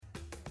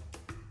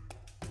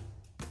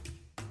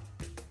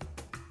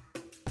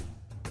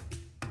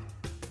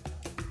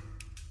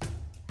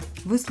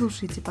Вы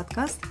слушаете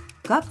подкаст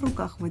 «Как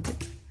Рука Hodit».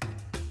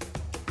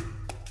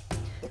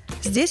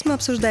 Здесь мы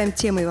обсуждаем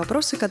темы и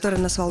вопросы, которые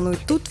нас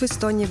волнуют тут, в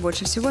Эстонии,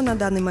 больше всего на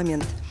данный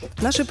момент.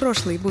 Наши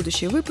прошлые и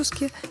будущие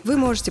выпуски вы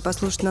можете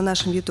послушать на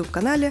нашем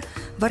YouTube-канале,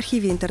 в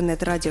архиве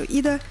интернет-радио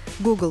Ида,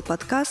 Google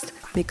Podcast,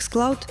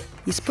 Mixcloud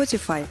и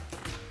Spotify.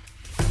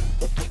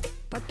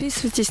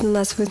 Подписывайтесь на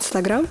нас в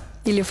Instagram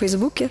или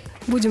Фейсбуке.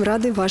 Будем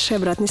рады вашей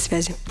обратной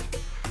связи.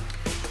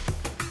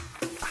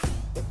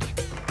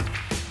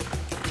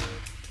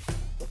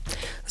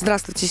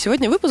 Здравствуйте,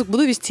 сегодня выпуск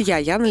буду вести я,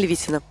 Яна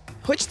Левитина.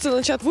 Хочется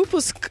начать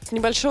выпуск с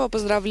небольшого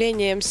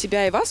поздравления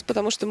себя и вас,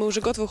 потому что мы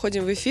уже год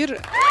выходим в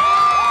эфир.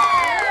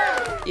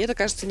 И это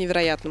кажется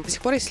невероятным. До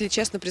сих пор, если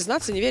честно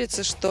признаться, не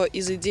верится, что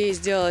из идеи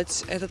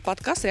сделать этот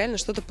подкаст реально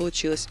что-то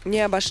получилось.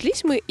 Не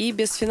обошлись мы и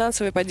без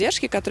финансовой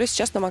поддержки, которую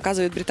сейчас нам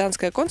оказывает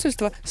британское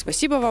консульство.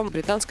 Спасибо вам,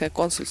 британское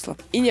консульство.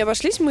 И не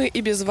обошлись мы и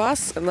без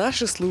вас,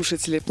 наши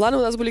слушатели. Планы у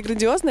нас были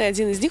грандиозные.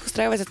 Один из них —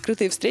 устраивать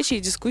открытые встречи и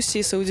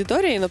дискуссии с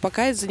аудиторией, но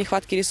пока из-за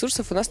нехватки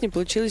ресурсов у нас не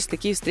получилось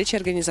такие встречи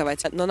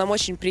организовать. Но нам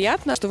очень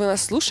приятно, что вы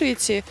нас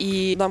слушаете,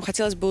 и нам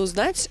хотелось бы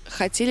узнать,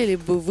 хотели ли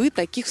бы вы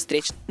таких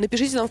встреч.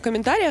 Напишите нам в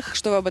комментариях,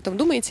 что вы об этом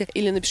думаете,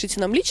 или напишите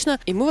нам лично,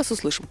 и мы вас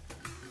услышим.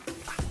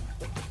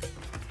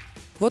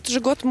 Вот уже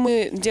год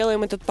мы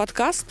делаем этот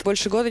подкаст.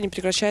 Больше года не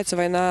прекращается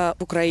война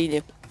в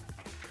Украине.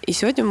 И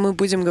сегодня мы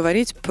будем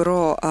говорить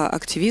про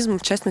активизм,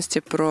 в частности,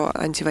 про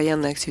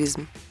антивоенный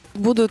активизм.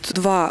 Будут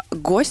два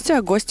гостя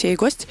и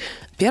гость.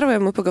 Первое,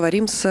 мы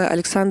поговорим с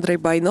Александрой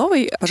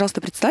Байновой.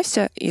 Пожалуйста,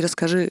 представься и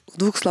расскажи в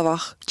двух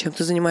словах, чем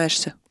ты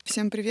занимаешься.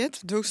 Всем привет.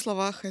 В двух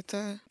словах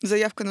это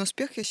заявка на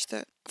успех, я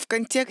считаю. В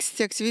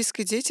контексте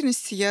активистской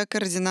деятельности я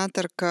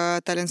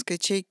координаторка таллинской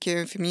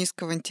ячейки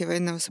феминистского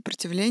антивоенного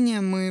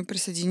сопротивления. Мы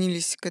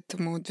присоединились к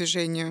этому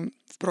движению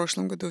в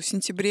прошлом году, в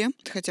сентябре.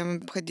 Хотя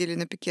мы ходили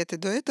на пикеты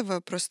до этого,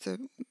 просто,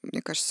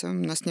 мне кажется, у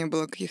нас не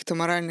было каких-то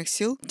моральных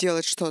сил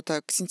делать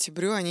что-то к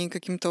сентябрю. Они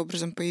каким-то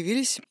образом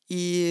появились.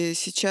 И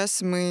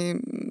сейчас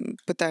мы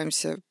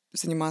пытаемся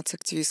заниматься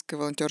активистской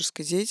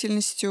волонтерской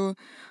деятельностью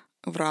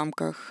в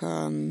рамках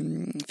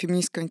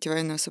феминистского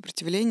антивоенного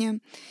сопротивления,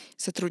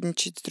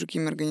 сотрудничать с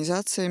другими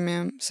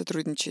организациями,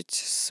 сотрудничать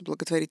с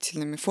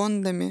благотворительными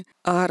фондами.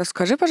 А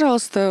расскажи,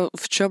 пожалуйста,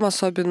 в чем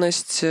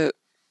особенность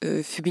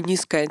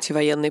феминистской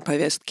антивоенной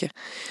повестки?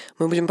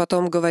 Мы будем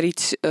потом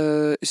говорить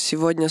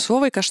сегодня с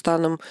Вовой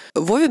Каштаном.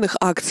 В Вовиных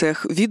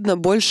акциях видно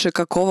больше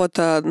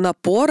какого-то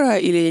напора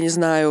или, я не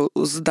знаю,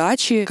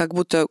 сдачи, как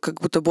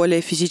будто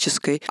более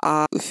физической.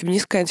 А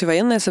феминистское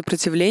антивоенное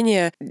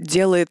сопротивление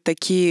делает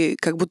такие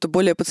как будто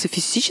более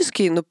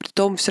пацифистические, но при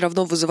том все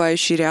равно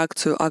вызывающие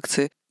реакцию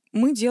акции.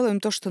 Мы делаем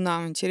то, что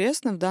нам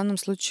интересно. В данном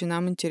случае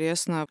нам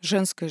интересна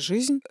женская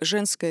жизнь,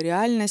 женская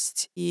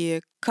реальность и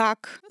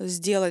как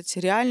сделать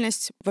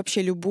реальность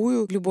вообще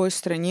любую, в любой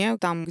стране,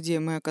 там,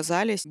 где мы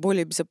оказались,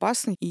 более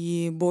безопасной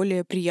и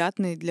более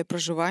приятной для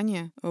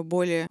проживания,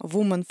 более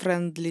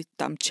woman-friendly,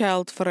 там,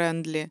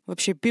 child-friendly,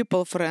 вообще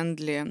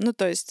people-friendly. Ну,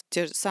 то есть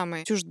те же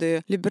самые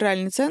чуждые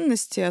либеральные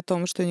ценности о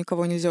том, что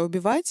никого нельзя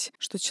убивать,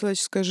 что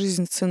человеческая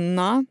жизнь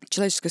ценна,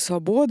 человеческая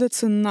свобода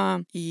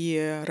ценна,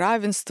 и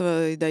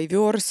равенство, и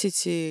diversity,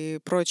 и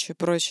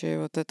прочее,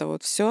 вот это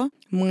вот все.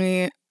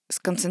 Мы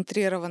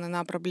сконцентрированы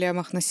на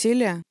проблемах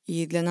насилия,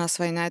 и для нас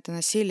война — это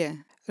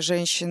насилие.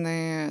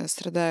 Женщины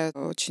страдают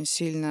очень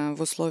сильно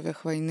в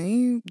условиях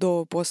войны,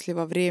 до, после,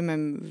 во время,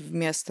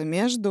 вместо,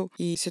 между.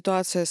 И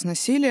ситуация с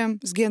насилием,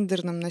 с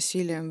гендерным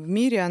насилием в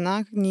мире,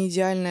 она не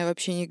идеальная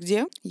вообще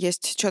нигде.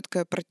 Есть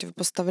четкое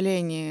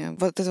противопоставление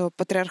вот этого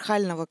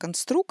патриархального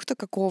конструкта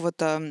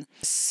какого-то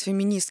с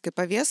феминистской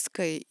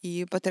повесткой,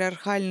 и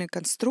патриархальный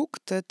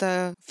конструкт —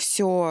 это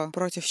все,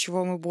 против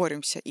чего мы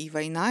боремся. И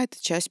война — это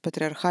часть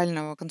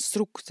патриархального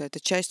конструкта,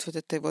 это часть вот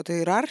этой вот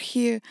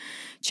иерархии,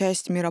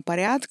 часть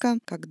миропорядка,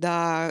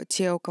 когда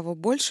те, у кого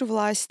больше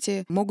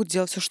власти, могут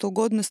делать все, что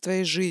угодно с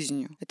твоей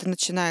жизнью. Это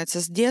начинается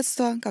с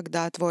детства,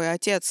 когда твой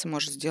отец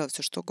может сделать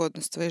все, что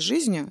угодно с твоей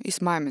жизнью и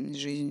с маминой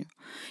жизнью,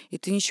 и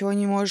ты ничего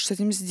не можешь с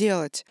этим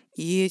сделать.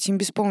 И этим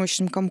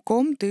беспомощным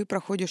комком ты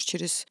проходишь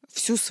через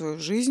всю свою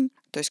жизнь.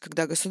 То есть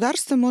когда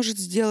государство может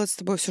сделать с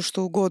тобой все,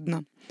 что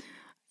угодно,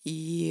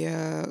 и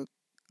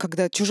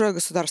когда чужое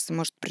государство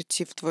может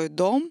прийти в твой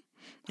дом,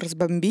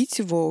 разбомбить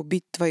его,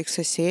 убить твоих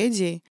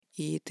соседей,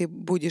 и ты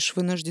будешь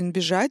вынужден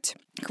бежать,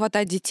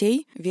 хватать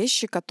детей,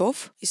 вещи,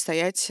 котов и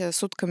стоять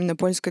сутками на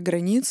польской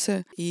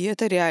границе. И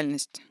это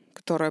реальность,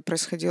 которая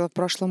происходила в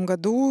прошлом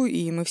году,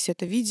 и мы все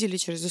это видели.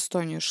 Через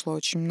Эстонию шло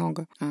очень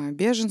много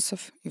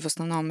беженцев, и в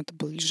основном это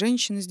были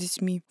женщины с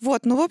детьми.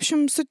 Вот, ну, в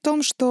общем, суть в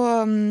том,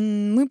 что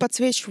мы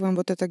подсвечиваем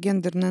вот это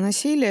гендерное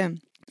насилие,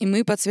 и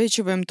мы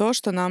подсвечиваем то,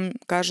 что нам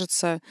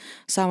кажется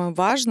самым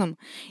важным,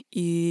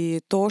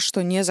 и то,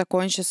 что не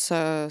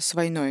закончится с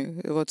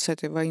войной. Вот с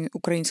этой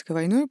украинской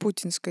войной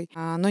путинской,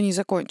 оно не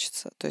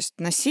закончится. То есть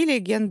насилие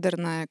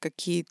гендерное,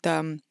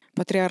 какие-то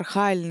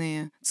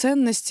патриархальные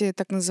ценности,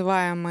 так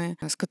называемые,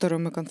 с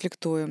которыми мы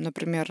конфликтуем.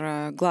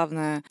 Например,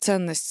 главная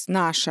ценность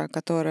наша,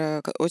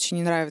 которая очень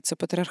не нравится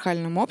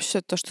патриархальному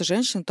обществу, то, что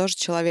женщина тоже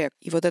человек.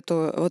 И вот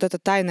это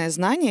тайное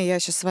знание, я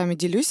сейчас с вами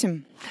делюсь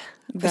им.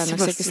 Да, Спасибо.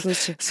 на всякий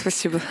случай.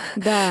 Спасибо.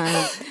 Да,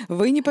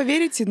 вы не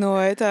поверите,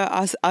 но это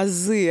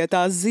азы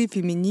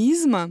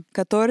феминизма,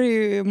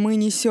 которые мы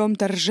несем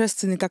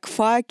торжественно, как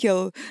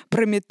факел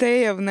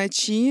Прометея в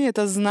ночи.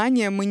 Это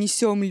знание мы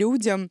несем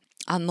людям,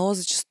 оно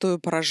зачастую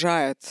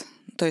поражает.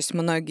 То есть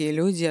многие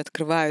люди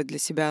открывают для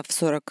себя в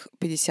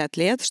 40-50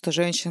 лет, что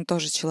женщина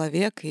тоже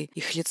человек, и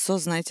их лицо,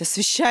 знаете,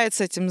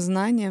 освещается этим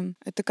знанием.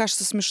 Это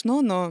кажется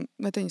смешно, но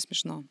это не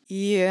смешно.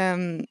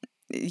 И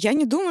я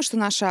не думаю, что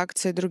наши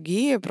акции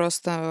другие,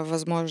 просто,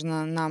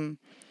 возможно, нам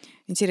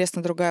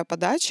интересна другая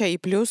подача. И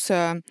плюс,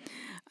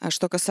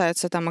 что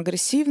касается там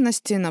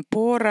агрессивности,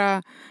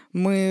 напора,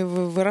 мы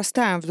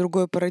вырастаем в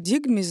другой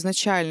парадигме,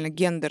 изначально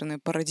гендерной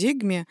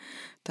парадигме.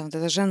 Там вот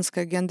эта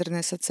женская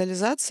гендерная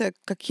социализация,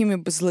 какими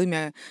бы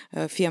злыми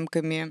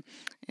фемками,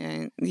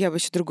 я бы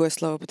еще другое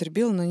слово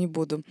употребила, но не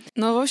буду.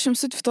 Но, в общем,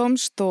 суть в том,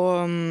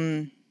 что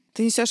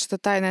ты несешь это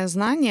тайное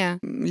знание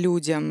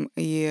людям,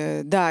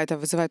 и да, это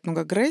вызывает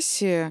много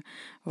агрессии.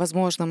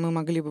 Возможно, мы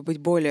могли бы быть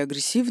более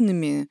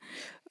агрессивными,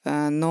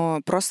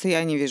 но просто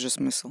я не вижу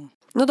смысла.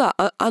 Ну да,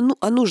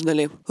 нужно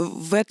ли?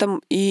 В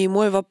этом и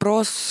мой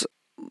вопрос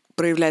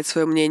проявлять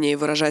свое мнение и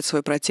выражать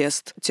свой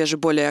протест. Те же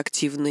более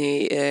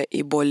активные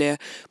и более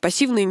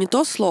пассивные не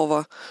то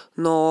слово,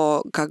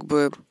 но как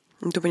бы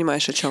ты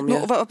понимаешь, о чем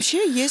я.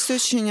 Вообще есть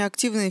очень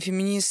активные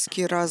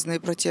феминистские разные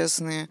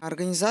протестные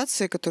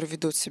организации, которые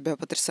ведут себя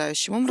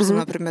потрясающим образом.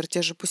 Например,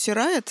 те же Pussy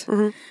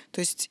Riot.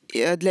 То есть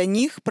для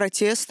них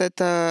протест —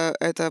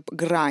 это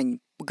грань.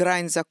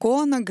 Грань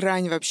закона,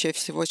 грань вообще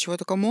всего, чего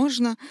только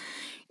можно.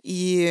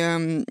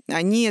 И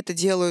они это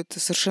делают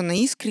совершенно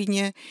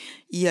искренне,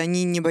 и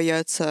они не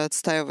боятся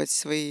отстаивать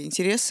свои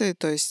интересы.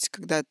 То есть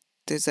когда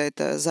ты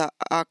за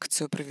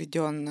акцию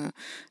проведенную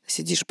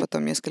сидишь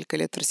потом несколько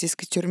лет в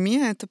российской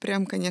тюрьме, это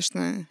прям,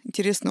 конечно,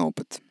 интересный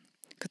опыт,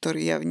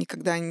 который я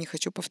никогда не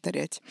хочу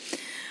повторять.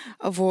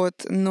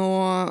 Вот.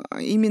 Но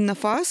именно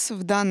ФАС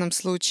в данном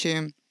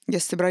случае,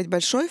 если брать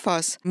большой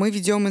ФАС, мы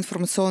ведем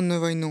информационную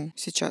войну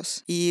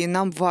сейчас. И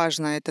нам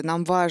важно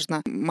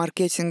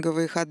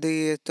маркетинговые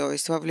ходы, то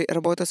есть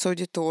работа с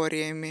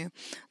аудиториями,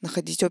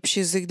 находить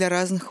общий язык для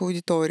разных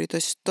аудиторий. То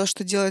есть то,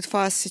 что делает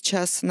ФАС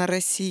сейчас на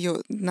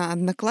Россию, на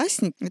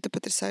Одноклассник, это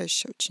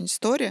потрясающая очень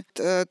история.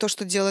 То,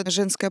 что делает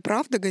 «Женская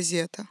правда»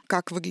 газета,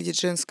 как выглядит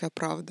 «Женская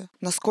правда»,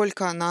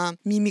 насколько она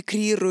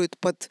мимикрирует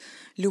под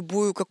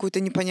любую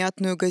какую-то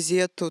непонятную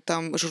газету,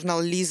 там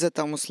журнал «Лиза»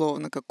 там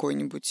условно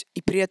какой-нибудь,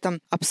 и при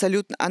этом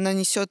абсолютно она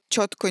несет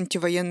четкую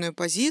антивоенную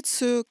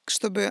позицию,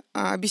 чтобы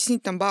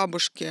объяснить там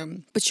бабушке,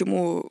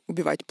 почему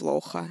убивать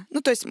плохо.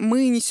 Ну, то есть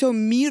мы несем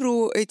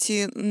миру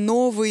эти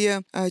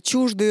новые,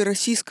 чуждые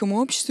российскому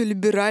обществу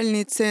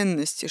либеральные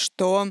ценности,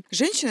 что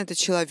женщина — это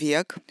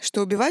человек,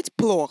 что убивать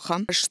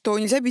плохо, что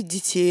нельзя бить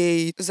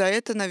детей. За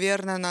это,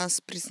 наверное, нас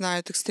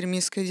признают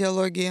экстремистской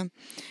идеологией,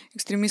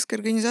 экстремистской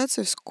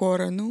организацией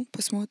скоро. Ну,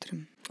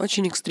 посмотрим.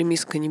 Очень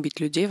экстремистко не бить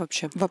людей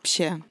вообще.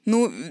 Вообще.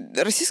 Ну,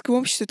 российскому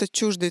обществу это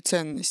чуждые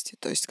ценности.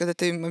 То есть, когда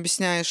ты им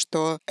объясняешь,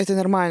 что это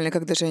нормально,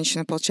 когда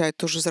женщина получает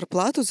ту же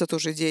зарплату за ту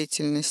же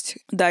деятельность,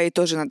 да, и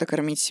тоже надо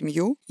кормить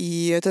семью.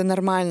 И это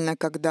нормально,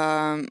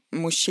 когда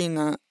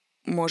мужчина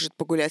может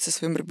погулять со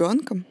своим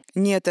ребенком.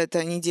 Нет,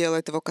 это не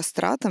делает его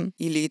кастратом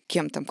или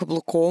кем-то,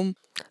 каблуком.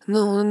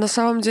 Ну, на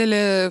самом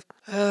деле,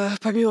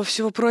 помимо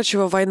всего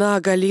прочего, война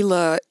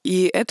оголила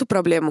и эту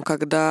проблему,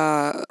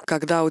 когда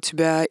у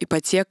тебя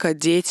ипотека,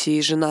 дети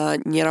и жена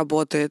не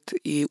работает,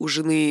 и у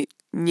жены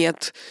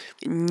нет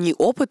ни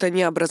опыта,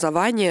 ни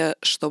образования,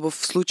 чтобы в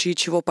случае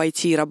чего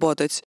пойти и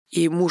работать.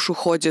 И муж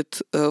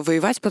уходит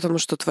воевать, потому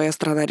что твоя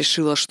страна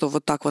решила, что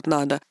вот так вот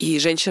надо. И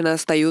женщины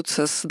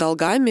остаются с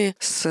долгами,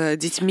 с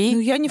детьми, без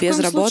работы. Я ни в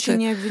коем случае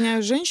не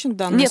обвиняю женщин в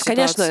данной ситуации.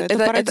 Конечно, это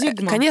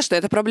парадигма. Конечно,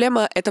 это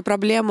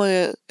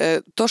проблемы.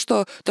 То,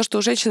 что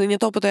у женщины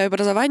нет опыта и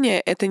образования,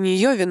 это не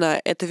ее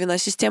вина, это вина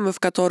системы, в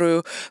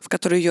которую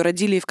ее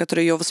родили и в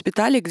которой ее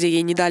воспитали, где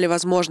ей не дали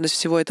возможность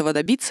всего этого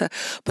добиться,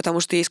 потому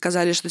что ей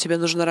сказали, что тебе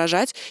нужно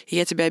рожать, и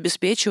я тебя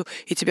обеспечу,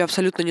 и тебе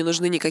абсолютно не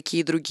нужны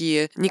никакие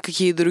другие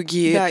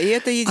Да, и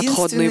это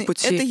отходные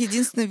пути. Это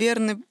единственный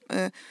верный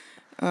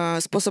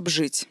способ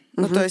жить.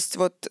 Ну, то есть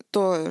вот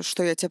то,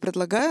 что я тебе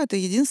предлагаю, это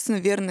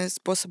единственный верный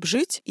способ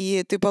жить,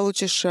 и ты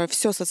получишь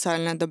все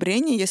социальное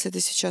одобрение, если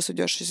ты сейчас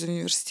уйдешь из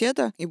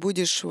университета и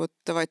будешь вот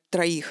давать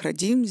 3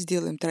 родим,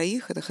 сделаем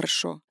 3, это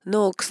хорошо.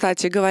 Ну,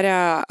 кстати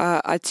говоря,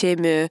 о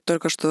теме,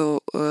 только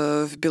что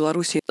в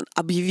Беларуси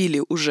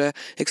объявили уже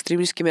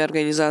экстремистскими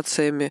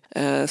организациями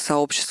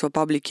сообщества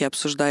паблики,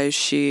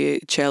 обсуждающие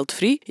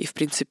child-free и, в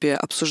принципе,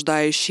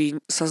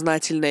 обсуждающие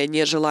сознательное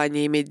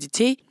нежелание иметь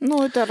детей.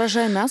 Ну, это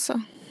рожай мясо.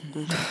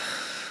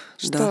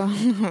 Что?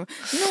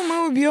 Ну,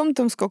 мы убьем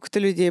там сколько-то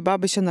людей,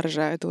 бабы еще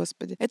нарожают,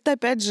 господи. Это,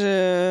 опять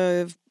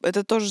же,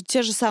 это тоже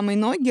те же самые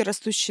ноги,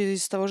 растущие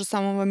из того же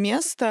самого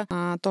места,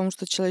 о том,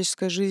 что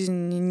человеческая жизнь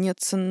не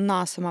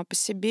ценна сама по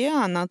себе,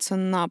 она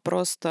ценна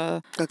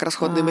просто как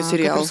расходный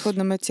материал. Как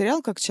расходный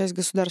материал, как часть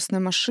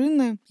государственной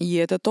машины. И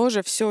это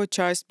тоже все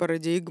часть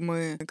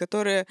парадигмы,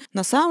 которая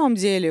на самом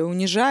деле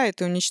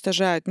унижает и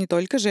уничтожает не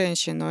только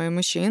женщин, но и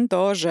мужчин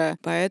тоже.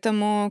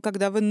 Поэтому,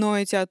 когда вы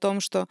ноете о том,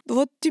 что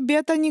вот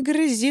тебе-то не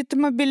грозит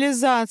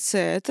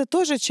мобилизация, это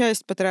тоже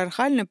часть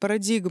патриархальной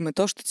парадигмы.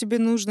 То, что тебе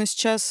нужно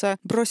сейчас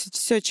бросить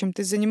все, чем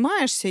ты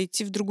занимаешься,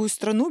 идти в другую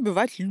страну,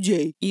 убивать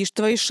людей. И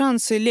твои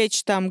шансы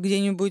лечь там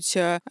где-нибудь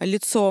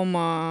лицом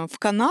в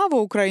канаву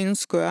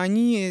украинскую,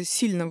 они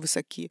сильно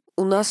высоки.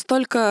 У нас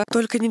только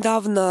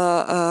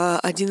недавно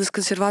один из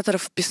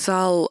консерваторов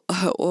писал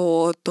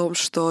о том,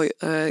 что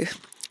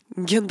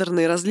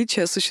гендерные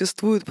различия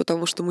существуют,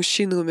 потому что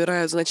мужчины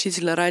умирают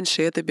значительно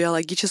раньше, и это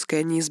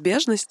биологическая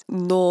неизбежность.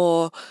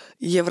 Но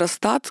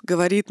Евростат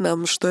говорит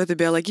нам, что эта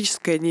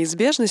биологическая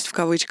неизбежность, в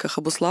кавычках,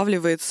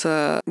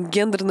 обуславливается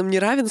гендерным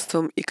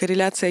неравенством, и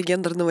корреляция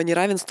гендерного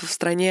неравенства в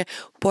стране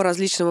по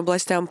различным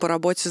областям, по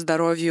работе,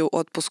 здоровью,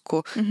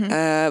 отпуску,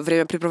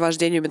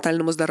 времяпрепровождению,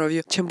 ментальному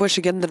здоровью. Чем больше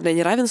гендерное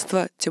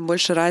неравенство, тем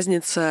больше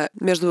разница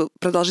между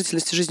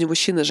продолжительностью жизни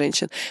мужчин и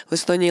женщин. В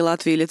Эстонии,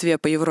 Латвии и Литве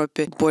по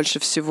Европе больше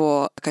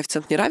всего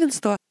коэффициент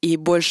неравенства, и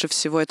больше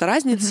всего эта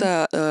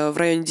разница в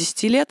районе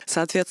 10 лет.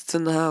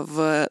 Соответственно,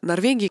 в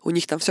Норвегии у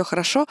них там все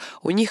хорошо,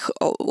 у них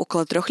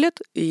около 3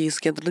 лет, и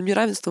с гендерным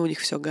неравенством у них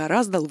все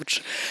гораздо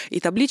лучше. И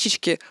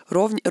табличечки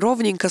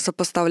ровненько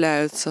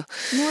сопоставляются.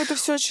 Ну, это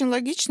все очень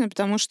логично,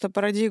 потому что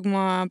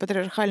парадигма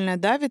патриархальная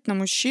давит на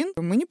мужчин.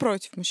 Мы не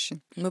против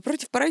мужчин, мы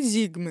против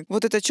парадигмы.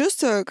 Вот это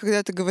чувство,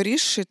 когда ты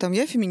говоришь, там,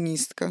 я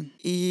феминистка,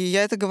 и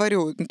я это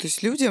говорю, то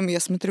есть людям,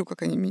 я смотрю,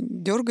 как они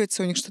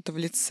дергаются, у них что-то в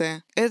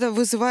лице. Это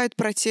вызывает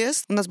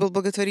протест. У нас был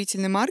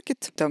благотворительный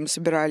маркет, там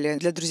собирали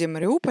для друзей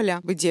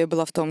Мариуполя. Идея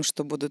была в том,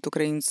 что будут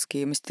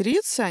украинские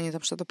мастерицы, они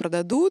там что-то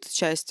продадут,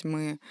 часть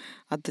мы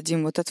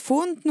отдадим в этот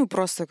фонд, ну,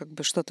 просто как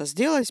бы что-то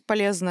сделать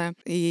полезное.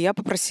 И я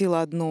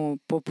попросила одну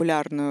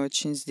популярную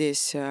очень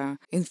здесь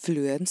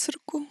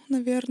инфлюенсерку,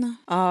 наверное.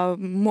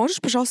 Можешь,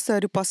 пожалуйста,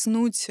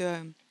 репостнуть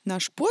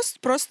наш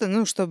пост просто,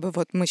 ну, чтобы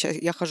вот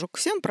я хожу к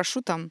всем,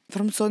 прошу там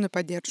информационную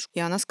поддержку.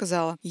 И она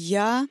сказала,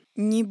 я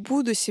не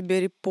буду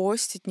себе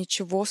репостить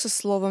ничего со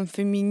словом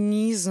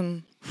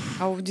феминизм.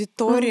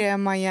 Аудитория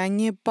моя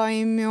не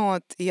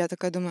поймет. И я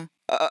такая думаю,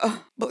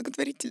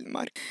 благотворительный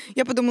марк.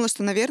 Я подумала,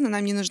 что, наверное,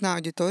 нам не нужна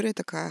аудитория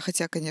такая,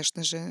 хотя,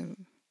 конечно же,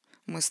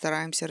 мы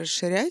стараемся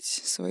расширять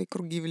свои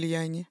круги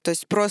влияния. То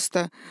есть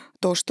просто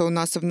то, что у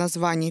нас в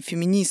названии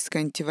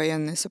феминистское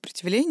антивоенное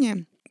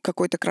сопротивление,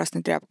 какой-то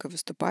красной тряпкой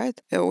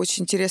выступает.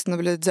 Очень интересно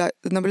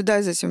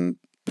наблюдать за этими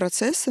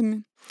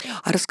процессами.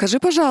 А расскажи,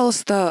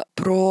 пожалуйста,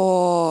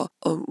 про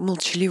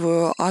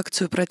молчаливую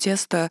акцию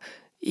протеста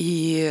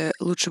и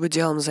лучше бы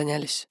делом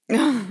занялись.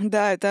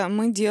 Да, это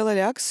мы делали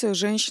акцию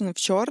 «Женщины в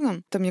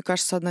черном». Это, мне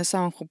кажется, одна из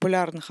самых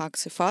популярных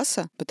акций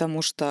ФАСа,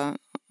 потому что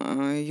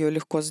ее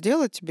легко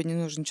сделать, тебе не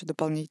нужно ничего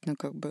дополнительно,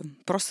 как бы.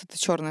 Просто ты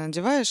черное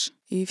надеваешь,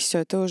 и все,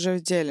 это уже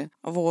в деле.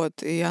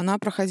 Вот. И она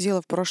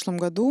проходила в прошлом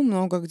году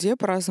много где,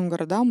 по разным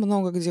городам,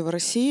 много где в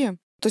России.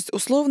 То есть,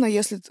 условно,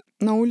 если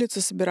на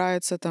улице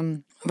собирается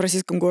там в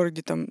российском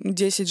городе там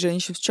 10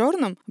 женщин в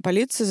черном,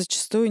 полиция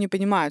зачастую не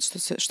понимает,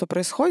 что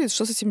происходит,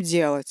 что с этим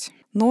делать.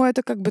 Но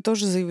это как бы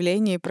тоже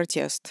заявление и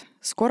протест.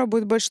 Скоро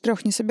будет больше 3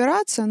 не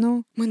собираться,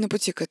 но мы на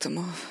пути к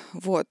этому.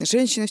 Вот.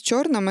 «Женщины в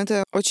черном» —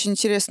 это очень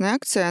интересная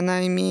акция.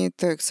 Она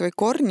имеет свои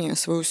корни,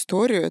 свою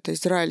историю. Это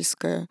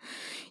израильская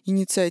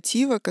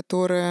инициатива,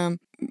 которая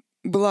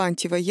была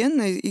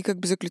антивоенной и как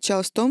бы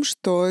заключалась в том,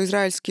 что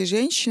израильские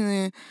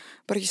женщины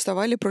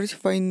протестовали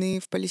против войны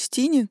в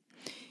Палестине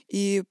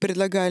и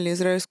предлагали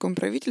израильскому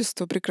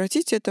правительству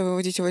прекратить это,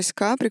 выводить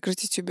войска,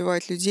 прекратить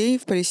убивать людей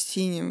в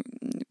Палестине,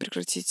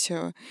 прекратить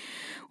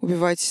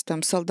убивать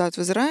там солдат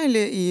в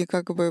Израиле. И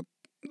как бы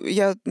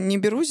я не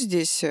берусь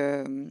здесь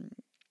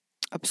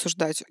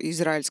обсуждать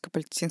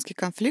израильско-палестинский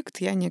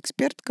конфликт, я не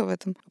экспертка в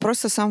этом.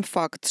 Просто сам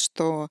факт,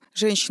 что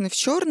женщины в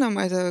черном —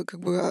 это как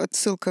бы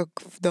отсылка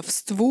к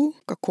вдовству,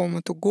 к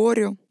какому-то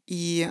горю,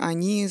 и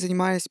они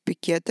занимались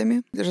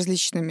пикетами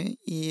различными.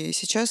 И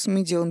сейчас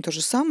мы делаем то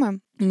же самое.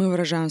 Мы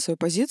выражаем свою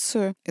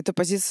позицию. Эта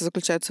позиция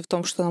заключается в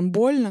том, что нам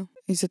больно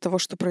из-за того,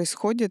 что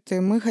происходит. И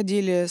мы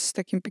ходили с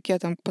таким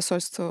пикетом к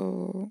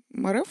посольству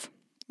РФ.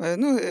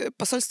 Ну,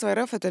 посольство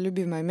РФ — это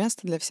любимое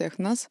место для всех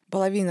нас.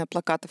 Половина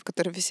плакатов,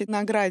 которые висят на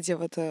ограде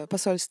в это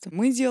посольство,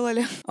 мы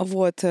делали.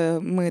 Вот,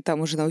 мы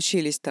там уже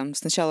научились, там,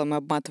 сначала мы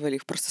обматывали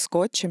их просто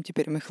скотчем,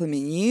 теперь мы их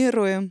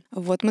ламинируем.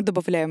 Вот, мы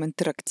добавляем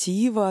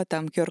интерактива,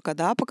 там,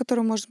 QR-кода, по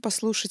которому можно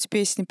послушать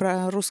песни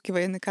про русский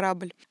военный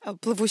корабль,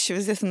 плывущий в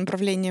известном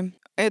направлении.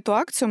 Эту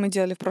акцию мы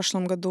делали в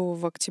прошлом году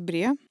в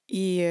октябре,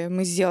 и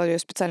мы сделали ее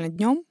специально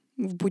днем,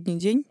 в будний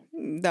день.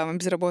 Да, мы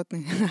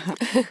безработные.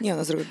 Не, у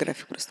нас другой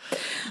график просто.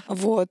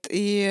 Вот.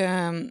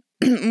 И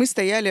мы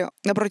стояли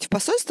напротив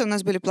посольства, у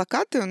нас были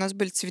плакаты, у нас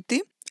были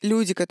цветы.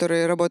 Люди,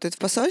 которые работают в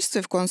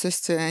посольстве, в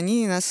консульстве,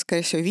 они нас,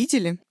 скорее всего,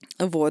 видели.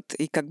 Вот.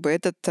 И как бы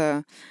этот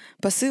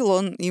посыл,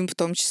 он им в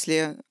том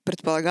числе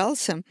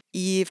предполагался.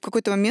 И в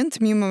какой-то момент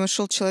мимо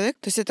шел человек.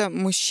 То есть это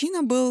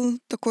мужчина был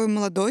такой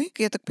молодой.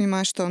 Я так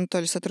понимаю, что он то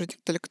ли сотрудник,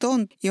 то ли кто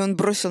он. И он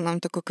бросил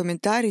нам такой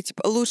комментарий,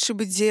 типа, лучше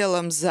бы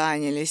делом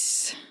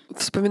занялись.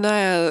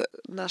 Вспоминая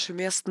наши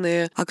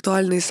местные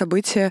актуальные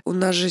события, у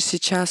нас же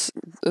сейчас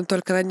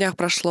только на днях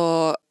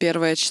прошло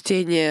первое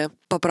чтение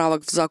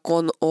поправок в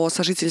закон о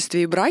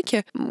сожительстве и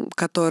браке,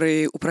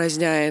 который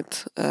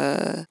упраздняет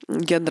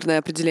гендерное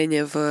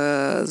определение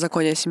в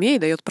законе о семье и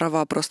дает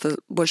права, просто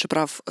больше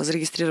прав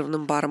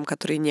зарегистрированным парам,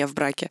 которые не в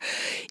браке.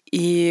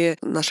 И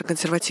наша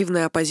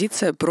консервативная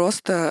оппозиция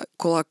просто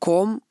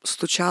кулаком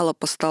стучала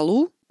по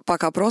столу,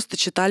 пока просто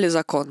читали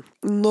закон.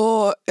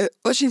 Но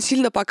очень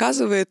сильно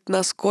показывает,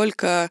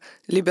 насколько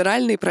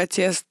либеральный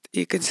протест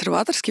и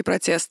консерваторский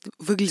протест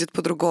выглядят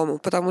по-другому.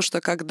 Потому что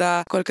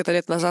когда сколько-то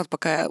лет назад,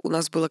 пока у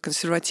нас была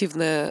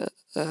консервативная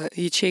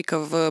ячейка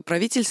в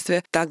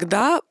правительстве,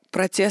 тогда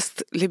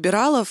протест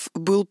либералов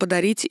был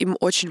подарить им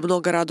очень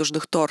много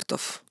радужных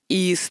тортов.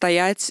 И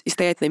стоять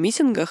на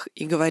митингах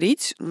и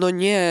говорить, но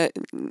не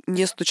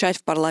стучать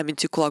в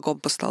парламенте кулаком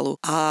по столу,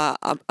 а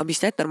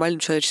объяснять нормальным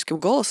человеческим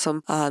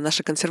голосом. А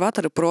наши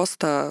консерваторы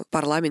просто в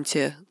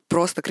парламенте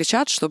просто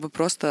кричат, чтобы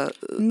просто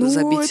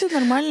забить это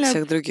нормальная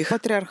всех других.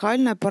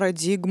 Патриархальная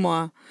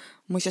парадигма.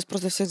 Мы сейчас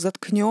просто всех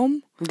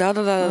заткнем. Да.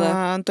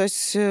 То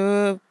есть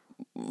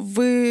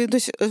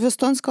в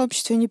эстонском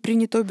обществе не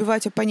принято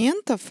убивать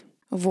оппонентов.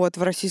 Вот,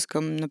 в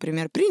российском,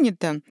 например,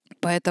 принято.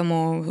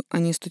 Поэтому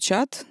они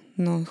стучат.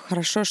 Ну,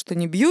 хорошо, что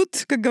не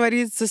бьют, как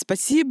говорится,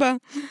 спасибо.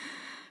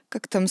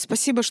 Как там,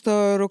 спасибо,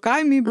 что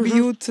руками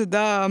бьют,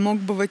 да, мог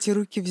бы в эти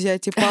руки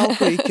взять и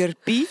палку, и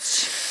кирпич.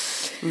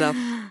 Да.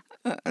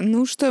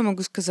 Ну, что я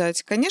могу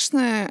сказать?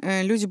 Конечно,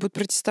 люди будут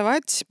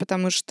протестовать,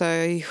 потому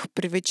что их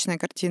привычная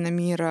картина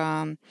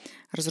мира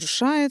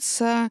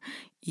разрушается,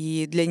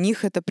 и для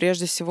них это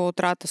прежде всего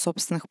утрата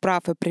собственных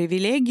прав и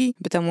привилегий,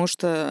 потому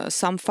что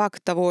сам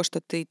факт того,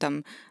 что ты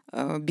там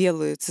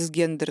белый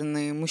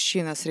цисгендерный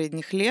мужчина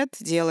средних лет,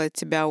 делает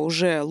тебя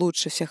уже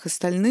лучше всех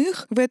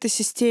остальных в этой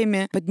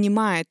системе,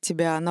 поднимает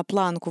тебя на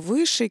планку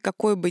выше, и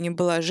какой бы ни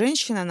была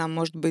женщина, она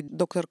может быть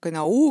докторкой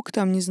наук,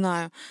 там, не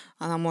знаю,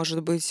 она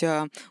может быть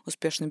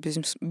успешной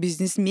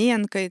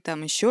бизнесменкой,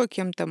 там, еще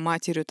кем-то,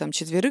 матерью там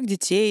 4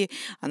 детей,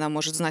 она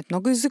может знать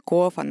много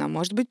языков, она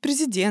может быть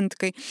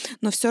президенткой,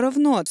 но все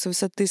равно с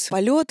высоты с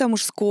полета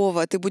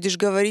мужского ты будешь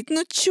говорить,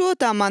 ну чё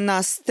там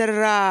она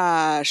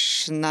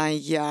страшная,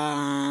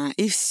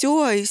 и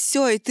все,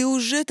 и ты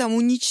уже там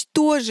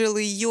уничтожил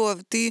ее,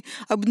 ты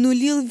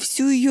обнулил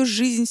всю ее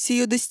жизнь, все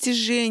ее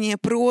достижения,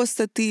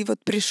 просто ты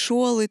вот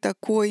пришел и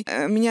такой.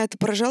 Меня это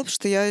поражало, потому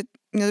что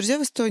у меня друзья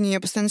в Эстонии, я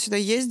постоянно сюда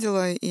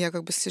ездила, и я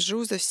как бы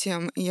слежу за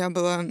всем. И я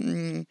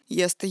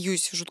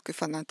остаюсь жуткой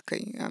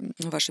фанаткой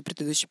вашей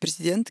предыдущей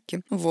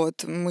президентки.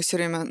 Вот, мы все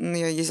время,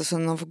 я ездила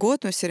на Новый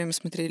год, мы все время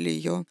смотрели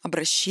ее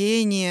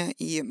обращение,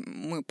 и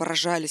мы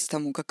поражались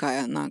тому,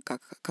 какая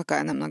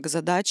она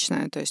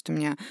многозадачная. То есть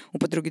у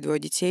подруги 2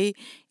 детей,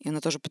 и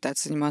она тоже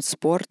пытается заниматься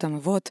спортом.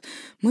 И вот,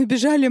 мы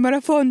бежали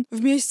марафон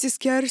вместе с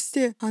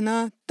Керсти,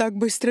 она так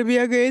быстро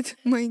бегает,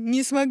 мы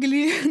не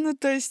смогли, ну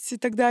то есть и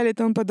так далее и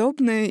тому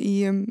подобное.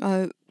 И,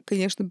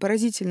 конечно,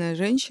 поразительная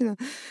женщина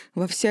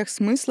во всех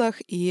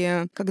смыслах.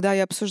 И когда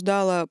я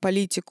обсуждала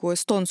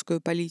эстонскую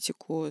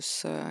политику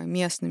с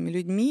местными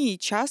людьми, и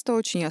часто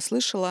очень я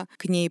слышала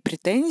к ней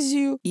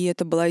претензию, и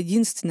это была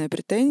единственная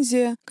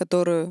претензия,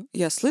 которую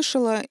я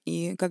слышала,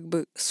 и как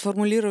бы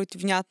сформулировать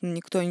внятно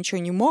никто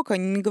ничего не мог.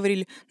 Они мне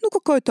говорили, ну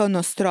какая-то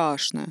она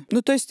страшная.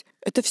 Ну то есть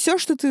это все,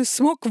 что ты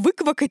смог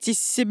выквакать из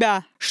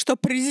себя, что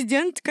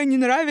президентка не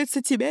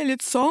нравится тебе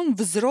лицом,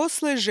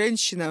 взрослая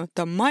женщина,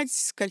 там мать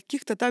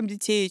скольких-то там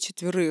детей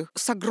 4,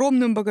 с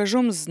огромным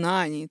багажом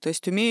знаний, то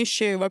есть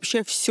умеющая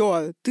вообще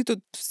все. Ты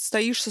тут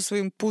стоишь со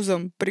своим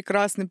пузом,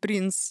 прекрасный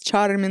принц,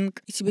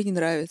 чарминг, и тебе не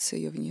нравится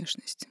ее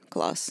внешность.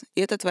 Класс.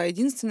 И это твоя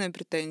единственная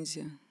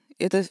претензия.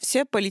 Это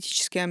все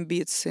политические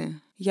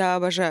амбиции. Я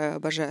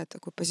обожаю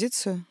такую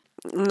позицию.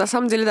 На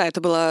самом деле, да, это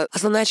была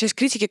основная часть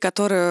критики,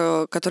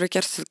 которую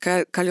Керсти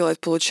Калилайт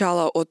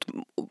получала от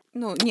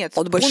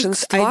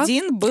большинства. Пункт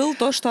 1 был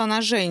то, что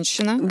она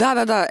женщина.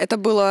 Да. Это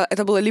было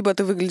либо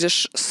ты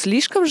выглядишь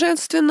слишком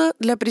женственно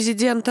для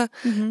президента,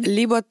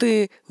 либо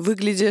ты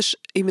выглядишь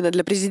именно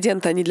для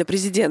президента, а не для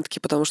президентки,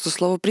 потому что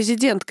слово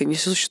 «президентка» не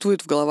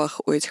существует в головах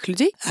у этих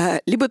людей.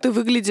 Либо ты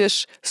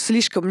выглядишь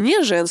слишком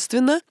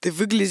неженственно, ты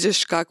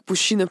выглядишь как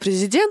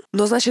мужчина-президент,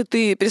 но значит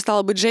ты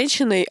перестала быть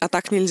женщиной, а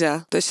так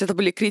нельзя. То есть это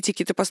были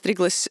критики, ты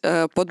постриглась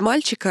под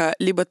мальчика,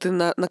 либо ты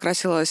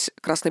накрасилась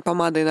красной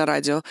помадой на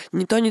радио.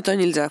 Ни то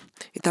нельзя.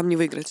 И там не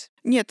выиграть.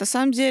 Нет, на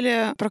самом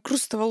деле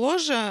прокрустово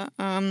ложе,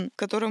 в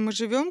котором мы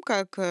живем,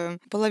 как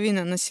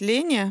половина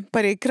населения,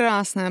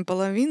 прекрасная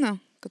половина,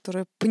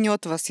 которая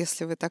пнет вас,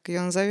 если вы так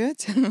ее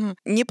назовете,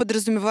 не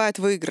подразумевает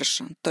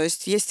выигрыша. То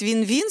есть есть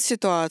вин-вин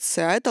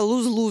ситуация, а это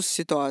луз-луз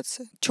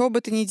ситуация. Что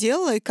бы ты ни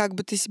делала и как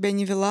бы ты себя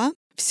ни вела,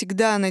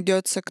 всегда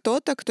найдется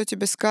кто-то, кто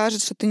тебе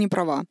скажет, что ты не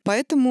права.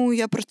 Поэтому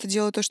я просто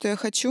делаю то, что я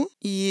хочу,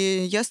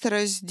 и я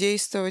стараюсь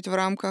действовать в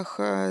рамках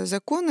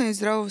закона и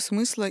здравого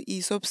смысла и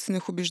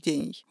собственных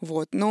убеждений.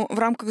 Вот. Но в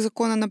рамках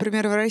закона,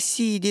 например, в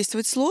России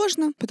действовать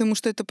сложно, потому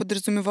что это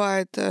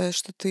подразумевает,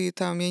 что ты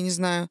там, я не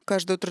знаю,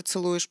 каждое утро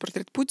целуешь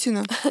портрет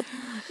Путина.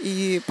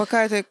 И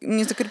пока это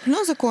не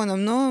закреплено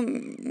законом, но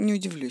не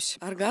удивлюсь.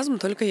 Оргазм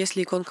только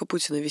если иконка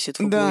Путина висит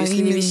в углу. Да,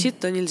 если не висит,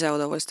 то нельзя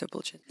удовольствие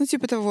получать. Ну,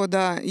 типа того,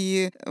 да.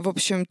 И, в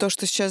общем, то,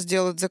 что сейчас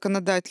делают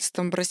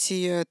законодательством в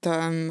России,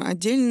 это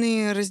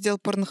отдельный раздел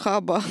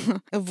порнхаба.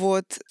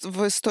 Вот.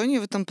 В Эстонии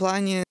в этом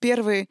плане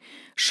первый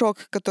шок,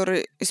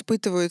 который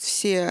испытывают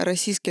все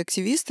российские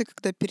активисты,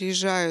 когда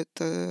переезжают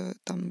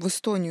там, в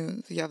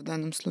Эстонию, я в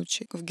данном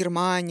случае, в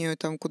Германию,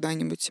 там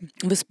куда-нибудь,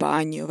 в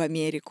Испанию, в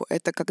Америку,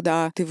 это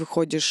когда ты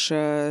выходишь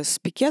с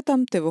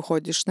пикетом, ты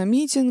выходишь на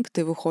митинг,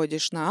 ты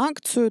выходишь на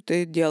акцию,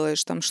 ты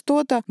делаешь там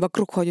что-то,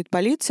 вокруг ходит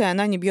полиция, и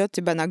она не бьет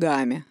тебя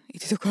ногами. И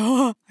ты такой,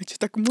 а что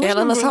так можно? И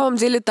она было? на самом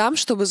деле там,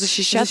 чтобы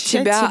защищать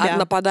тебя от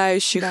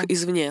нападающих Да.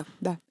 извне.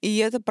 Да, и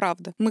это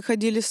правда. Мы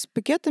ходили с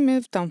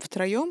пикетами там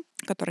втроем,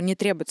 которые не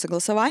требует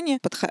согласования.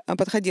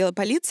 Подходила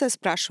полиция,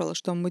 спрашивала,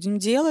 что мы будем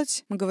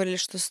делать. Мы говорили,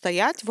 что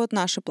стоять, вот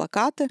наши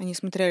плакаты. Они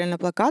смотрели на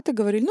плакаты,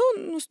 говорили,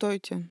 ну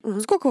стойте.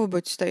 Сколько вы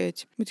будете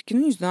стоять? Мы такие,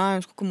 не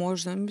знаю, сколько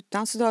можно.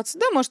 15-20.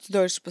 Да, можете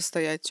дольше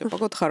постоять. Что,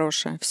 погода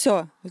хорошая.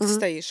 Все, ты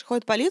стоишь.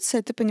 Ходит полиция,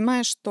 и ты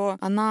понимаешь, что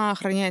она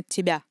охраняет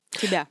тебя.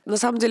 На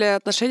самом деле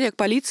отношение к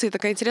полиции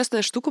такая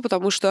интересная штука,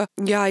 потому что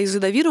я из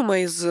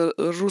Идавирума, из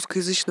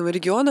русскоязычного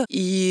региона,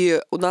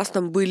 и у нас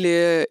там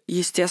были,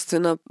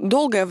 естественно,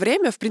 долгое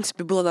время, в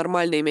принципе, было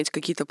нормально иметь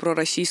какие-то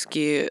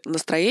пророссийские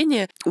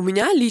настроения. У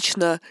меня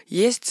лично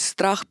есть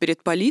страх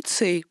перед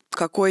полицией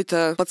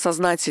какой-то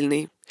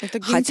подсознательный. Это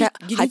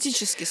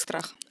генетический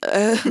страх.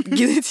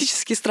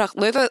 Генетический страх.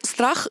 Но это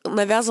страх,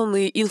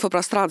 навязанный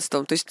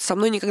инфопространством. То есть со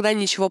мной никогда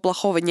ничего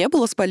плохого не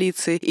было с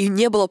полицией, и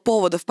не было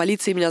поводов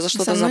полиции меня за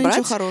что-то забрать.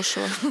 Ничего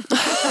хорошего.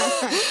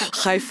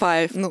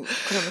 Хай-файв. Ну,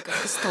 кроме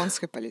как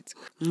эстонской полиции.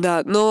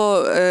 Да,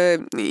 но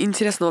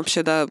интересно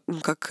вообще, да,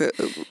 как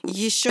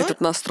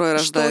этот настрой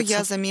рождается. Что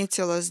я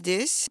заметила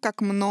здесь,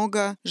 как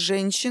много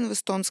женщин в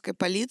эстонской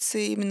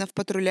полиции именно в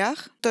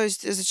патрулях. То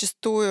есть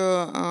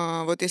зачастую,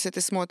 вот если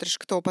ты смотришь,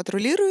 кто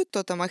патрулирует,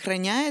 кто там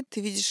охраняет,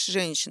 ты видишь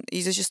женщин.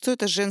 И зачастую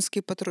это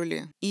женские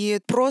патрули.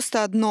 И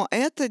просто одно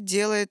это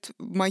делает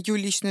мою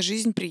личную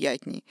жизнь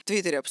приятней. В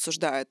Твиттере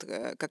обсуждают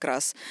как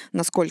раз,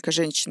 насколько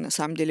женщины на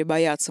самом деле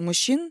боятся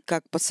мужчин,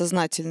 как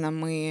подсознательно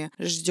мы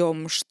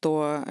ждем,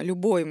 что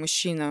любой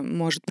мужчина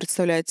может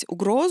представлять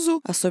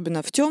угрозу,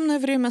 особенно в темное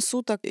время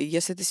суток.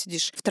 Если ты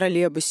сидишь в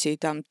троллейбусе, и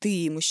там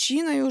ты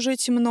мужчина, и уже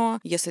темно,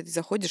 если ты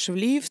заходишь в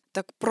лифт,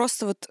 так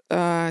просто вот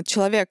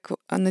человек,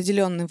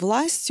 наделенный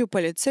властью,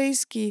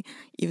 полицейский,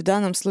 и в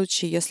данном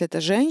случае, если это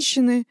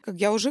женщины,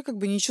 я уже как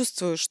бы не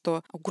чувствую,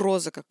 что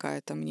угроза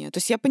какая-то мне. То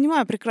есть я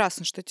понимаю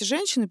прекрасно, что эти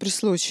женщины при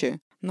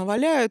случае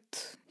наваляют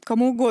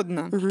кому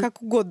угодно,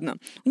 как угодно.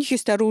 У них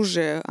есть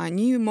оружие,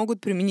 они могут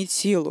применить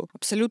силу.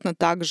 Абсолютно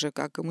так же,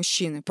 как и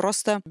мужчины.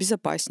 Просто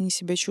безопаснее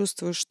себя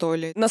чувствую, что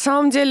ли. На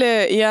самом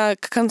деле, я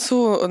к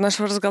концу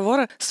нашего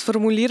разговора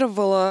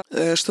сформулировала,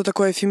 что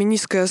такое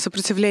феминистское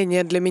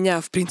сопротивление для меня,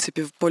 в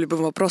принципе, по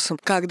любым вопросам.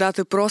 Когда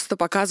ты просто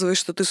показываешь,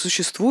 что ты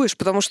существуешь,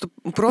 потому что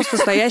просто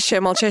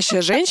стоящая,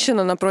 молчащая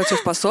женщина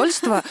напротив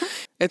посольства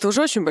 — это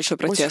уже очень большой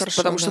протест. Очень хорошо,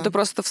 потому что ты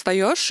просто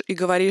встаешь и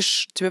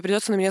говоришь, тебе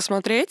придется на меня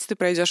смотреть, ты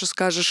пройдешь и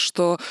скажешь,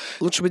 что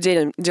лучше бы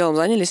делом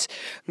занялись,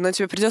 но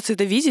тебе придется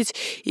это видеть,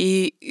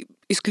 и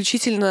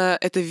исключительно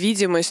эта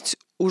видимость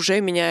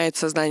уже меняет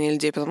сознание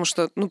людей, потому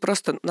что,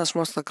 просто наш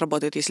мозг так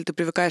работает. Если ты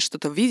привыкаешь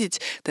что-то видеть,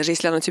 даже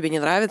если оно тебе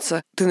не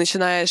нравится, ты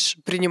начинаешь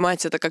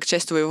принимать это как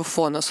часть твоего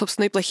фона.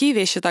 Собственно, и плохие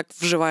вещи так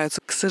вживаются,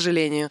 к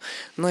сожалению,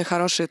 но и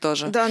хорошие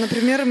тоже. Да,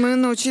 например, мы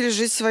научились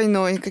жить с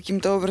войной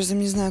каким-то образом,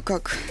 не знаю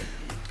как.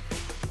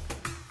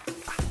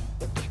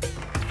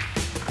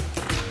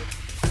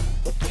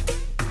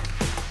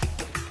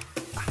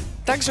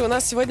 Также у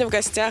нас сегодня в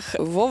гостях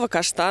Вова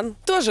Каштан.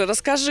 Тоже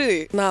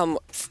расскажи нам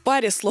в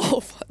паре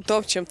слов о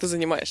том, чем ты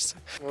занимаешься.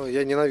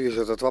 Я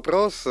ненавижу этот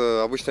вопрос.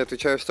 Обычно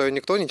отвечаю, что я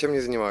никто, ничем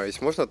не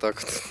занимаюсь. Можно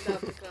так? Да,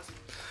 прекрасно.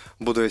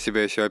 Буду я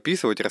себя еще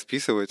описывать,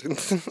 расписывать.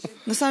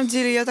 На самом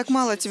деле, я так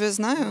мало тебя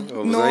знаю.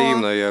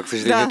 Взаимно, я, к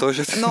сожалению,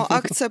 тоже. Но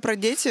акция про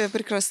дети,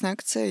 прекрасная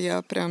акция,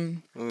 я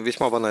прям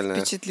весьма банальная.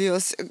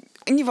 Впечатлилась.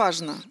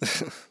 Неважно.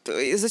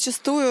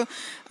 Зачастую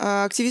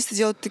активисты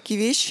делают такие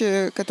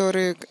вещи,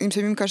 которые им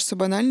самим кажутся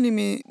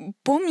банальными.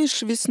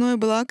 Помнишь, весной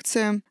была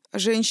акция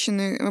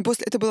женщины...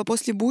 Это было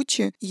после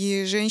Бучи,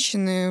 и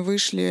женщины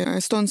вышли,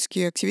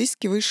 эстонские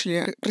активистки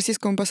вышли к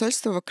российскому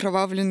посольству в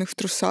окровавленных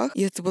трусах,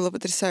 и это было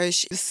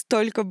потрясающе.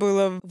 Столько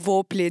было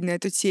воплей на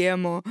эту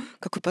тему.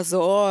 Какой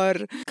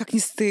позор, как не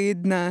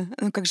стыдно,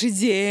 как же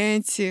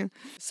дети.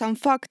 Сам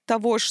факт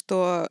того,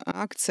 что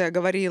акция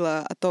говорила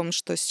о том,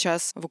 что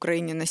сейчас в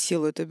Украине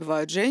насилуют и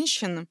убивают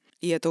женщин,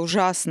 и это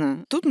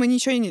ужасно. Тут мы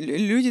ничего не...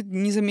 Люди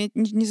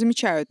не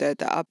замечают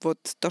это. А вот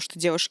то, что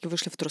девушки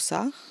вышли в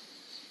трусах,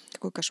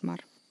 какой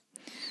кошмар.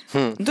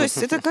 То есть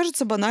это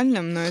кажется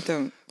банальным, но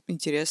это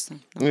интересно.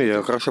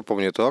 Я хорошо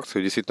помню эту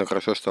акцию, действительно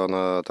хорошо, что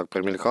она так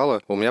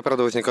промелькала. У меня,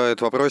 правда,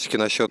 возникают вопросики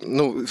насчет...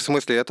 в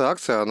смысле, эта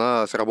акция,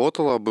 она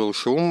сработала, был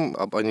шум,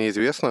 о ней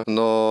известно,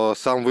 но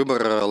сам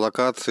выбор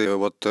локации,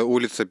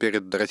 улица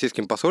перед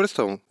российским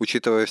посольством,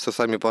 учитывая, что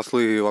сами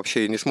послы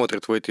вообще не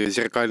смотрят в эти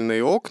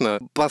зеркальные окна,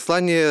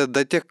 послание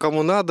до тех,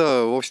 кому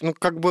надо, в общем,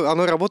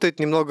 оно работает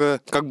немного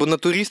на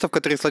туристов,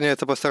 которые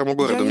слоняются по старому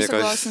городу, мне кажется.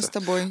 Я не согласна с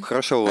тобой.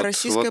 Хорошо,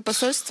 Российское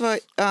посольство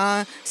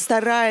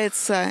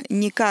старается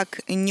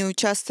никак не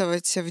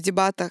участвовать в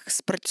дебатах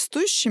с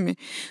протестующими.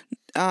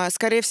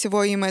 Скорее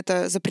всего, им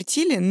это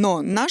запретили,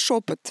 но наш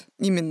опыт,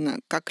 именно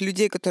как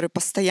людей, которые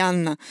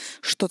постоянно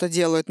что-то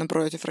делают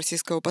напротив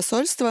российского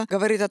посольства,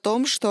 говорит о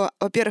том, что,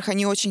 во-первых,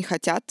 они очень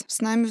хотят с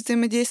нами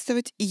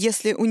взаимодействовать, и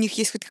если у них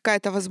есть хоть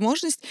какая-то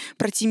возможность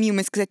пройти мимо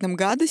и сказать нам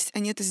гадость,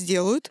 они это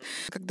сделают.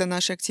 Когда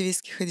наши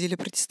активистки ходили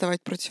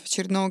протестовать против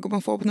очередного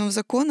гомофобного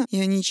закона, и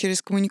они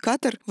через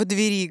коммуникатор во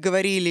двери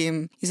говорили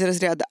им из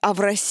разряда: «А в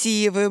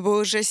России вы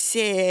бы уже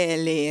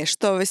сели,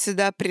 что вы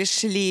сюда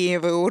пришли,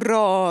 вы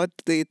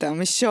уроды»,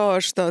 там еще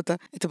что-то.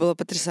 Это было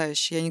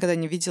потрясающе. Я никогда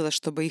не видела,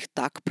 чтобы их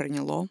так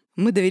проняло.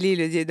 Мы довели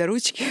людей до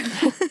ручки.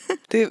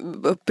 Ты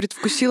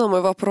предвкусила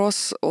мой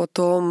вопрос о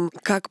том,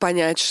 как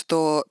понять,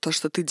 что то,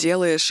 что ты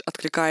делаешь,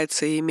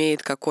 откликается и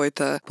имеет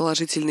какой-то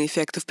положительный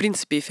эффект. И в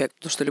принципе эффект,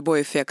 потому что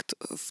любой эффект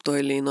в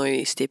той или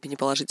иной степени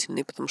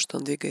положительный, потому что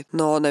он двигает.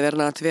 Но,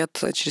 наверное,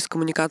 ответ через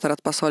коммуникатор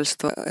от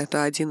посольства —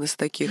 это один из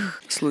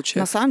таких случаев.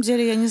 На самом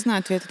деле я не знаю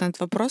ответа на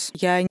этот вопрос.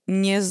 Я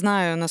не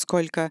знаю,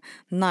 насколько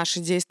наши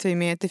действия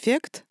имеют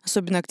эффект,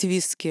 особенно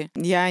активистские.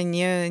 Я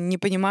не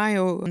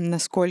понимаю,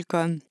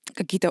 насколько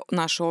какие-то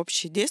наши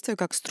общие действия,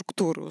 как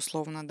структуры,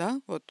 условно,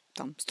 да,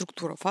 там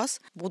структура фаз,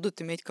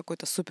 будут иметь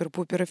какой-то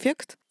супер-пупер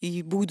эффект,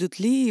 и будут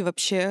ли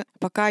вообще,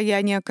 пока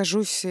я не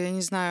окажусь, я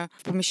не знаю,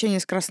 в помещении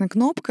с красной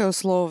кнопкой,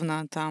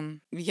 условно,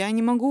 там, я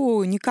не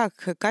могу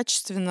никак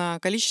качественно,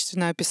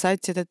 количественно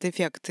описать этот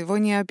эффект. Его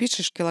не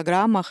опишешь в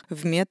килограммах,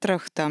 в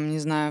метрах, там, не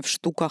знаю, в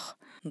штуках.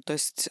 То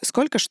есть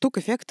сколько штук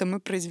эффекта мы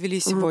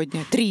произвели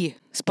сегодня?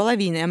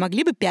 3,5. А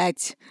могли бы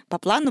 5. По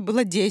плану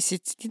было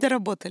 10. И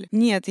доработали.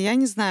 Нет, я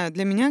не знаю.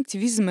 Для меня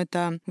активизм —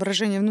 это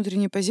выражение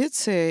внутренней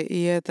позиции,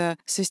 и это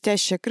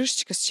свистящая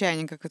крышечка с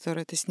чайника,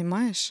 которую ты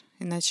снимаешь,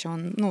 иначе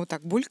он,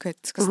 так булькает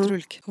с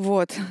кастрюльки.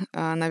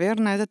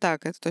 Наверное, это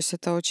так. То есть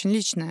это очень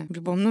личное.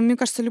 Мне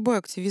кажется, любой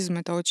активизм —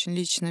 это очень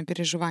личное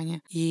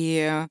переживание.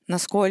 И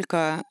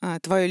насколько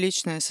твое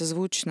личное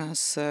созвучно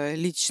с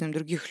личным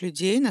других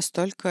людей,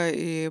 настолько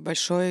и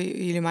большой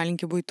или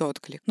маленький будет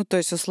отклик. То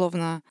есть,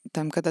 условно,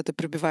 там, когда ты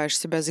пробиваешь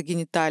себя за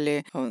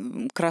гениталии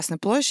Красной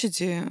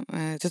площади,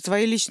 это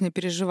твои личные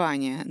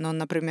переживания. Но,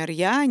 например,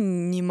 я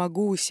не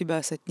могу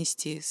себя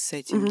соотнести с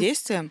этим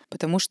действием,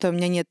 потому что у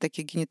меня нет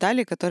таких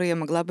гениталий, которые я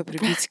могла бы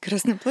прибить к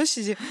Красной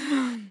площади.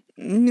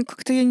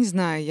 Как-то я не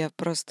знаю, я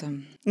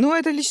просто...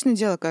 это личное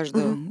дело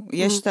каждого.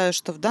 Я считаю,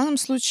 что в данном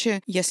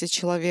случае, если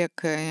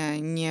человек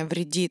не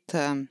вредит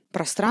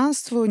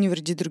пространству, не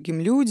вредит другим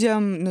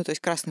людям, то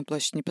есть Красная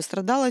площадь не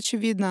пострадала,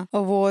 очевидно,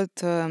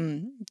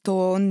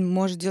 то он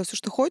может делать все,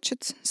 что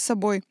хочет с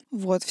собой.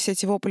 Все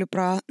эти вопли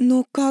про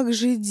как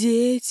же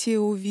дети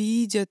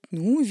увидят?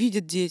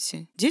 Увидят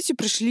дети. Дети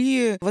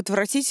пришли в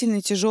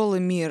отвратительный, тяжелый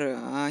мир.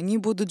 Они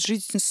будут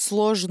жить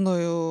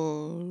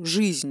сложную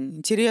жизнь,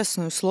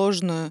 интересную,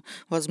 сложную,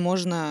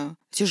 возможно,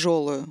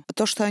 тяжелую.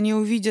 То, что они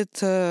увидят,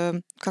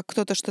 как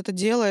кто-то что-то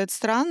делает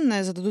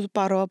странное, зададут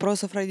пару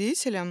вопросов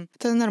родителям,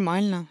 это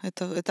нормально.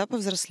 Это этап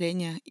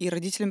взросления. И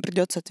родителям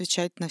придется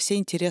отвечать на все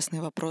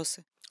интересные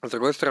вопросы. С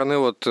другой стороны,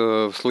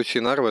 в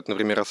случае Нарвы,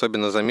 например,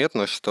 особенно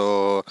заметно,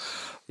 что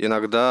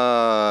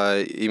иногда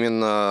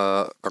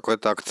именно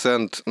какой-то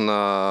акцент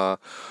на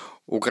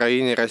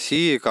Украине,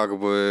 России,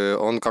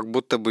 он как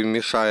будто бы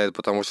мешает,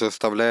 потому что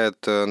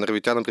заставляет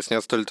нарвитянам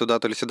присоединяться то ли туда,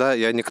 то ли сюда.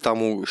 Я не к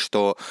тому,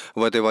 что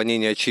в этой войне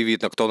не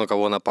очевидно, кто на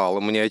кого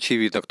напал. Мне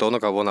очевидно, кто на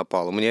кого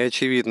напал. Мне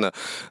очевидно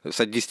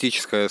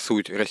садистическая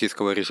суть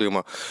российского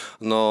режима.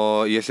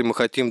 Но если мы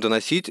хотим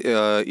доносить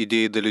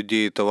идеи до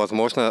людей, то,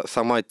 возможно,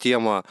 сама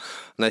тема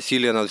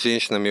насилия над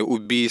женщинами,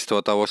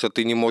 убийства, того, что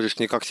ты не можешь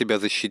никак себя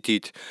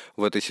защитить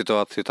в этой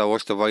ситуации, того,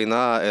 что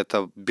война —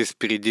 это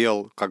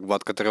беспредел,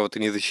 от которого ты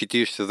не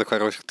защитишься, за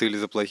хороших ты или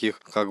за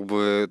плохих,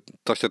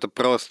 то, что это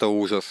просто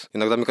ужас.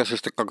 Иногда мне кажется,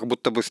 что как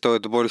будто бы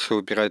стоит больше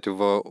упирать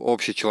в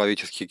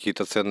общечеловеческие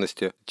какие-то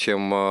ценности,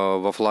 чем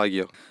во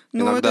флаге.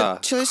 Иногда.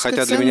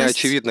 Хотя для меня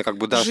очевидно,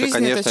 что,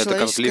 конечно, это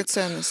конфликт.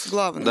 Ценность,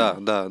 главное.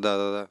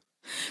 Да.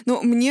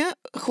 Ну, мне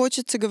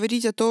хочется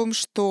говорить о том,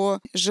 что,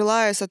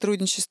 желая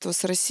сотрудничества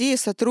с Россией,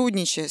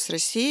 сотрудничая с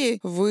Россией,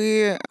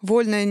 вы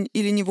вольно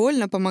или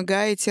невольно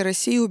помогаете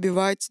России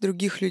убивать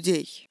других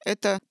людей.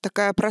 Это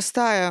такая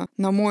простая,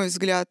 на мой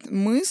взгляд,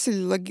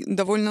 мысль,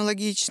 довольно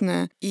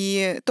логичная.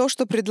 И то,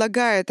 что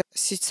предлагает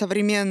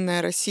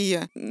современная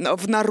Россия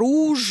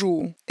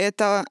внаружи,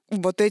 это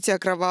вот эти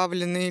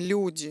окровавленные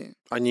люди.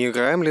 А не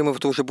играем ли мы в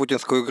ту же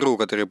путинскую игру,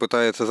 которая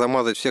пытается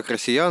замазать всех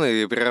россиян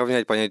и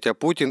приравнять понятия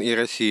Путин и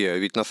Россия?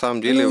 Ведь на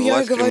самом деле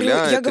власть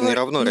Кремля это не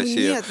равно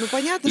Россия. Нет,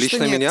 понятно, Лично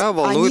что нет. меня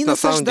волнует Они на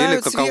самом деле,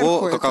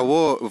 насаждают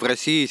каково в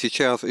России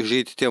сейчас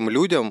жить тем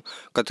людям,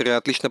 которые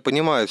отлично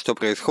понимают, что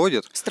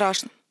происходит.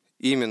 Страшно.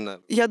 Именно.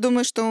 Я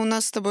думаю, что у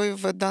нас с тобой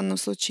в данном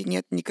случае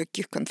нет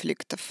никаких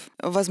конфликтов.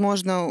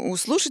 Возможно, у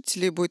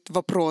слушателей будут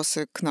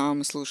вопросы к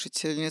нам,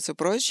 слушательницы и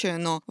прочее,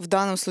 но в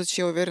данном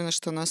случае я уверена,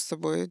 что у нас с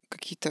тобой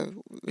какие-то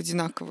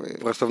одинаковые.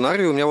 Просто в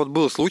Нарве у меня вот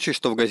был случай,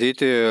 что в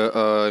газете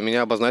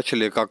меня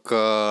обозначили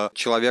как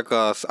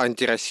человека с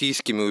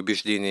антироссийскими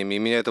убеждениями, и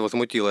меня это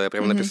возмутило. Я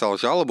прям написал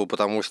жалобу,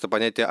 потому что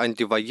понятие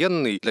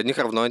антивоенный для них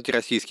равно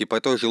антироссийский. По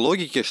той же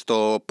логике,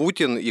 что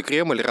Путин и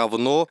Кремль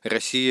равно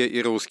Россия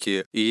и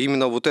русские. И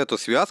именно вот эту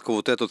связку,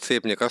 вот эту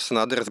цепь, мне кажется,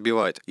 надо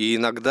разбивать. И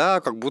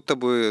иногда как будто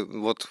бы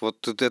вот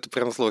это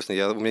прям сложно.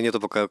 У меня нету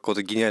пока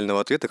какого-то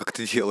гениального ответа, как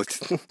это делать,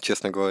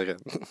 честно говоря.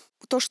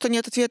 То, что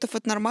нет ответов,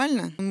 это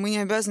нормально. Мы не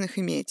обязаны их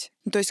иметь.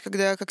 То есть,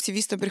 когда к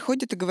активистам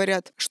приходят и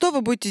говорят, что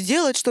вы будете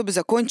делать, чтобы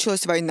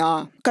закончилась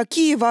война?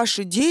 Какие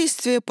ваши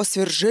действия по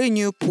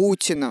свержению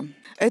Путина?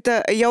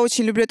 Я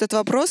очень люблю этот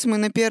вопрос. Мы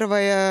на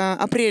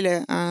 1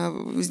 апреля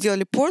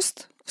сделали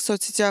пост в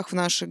соцсетях в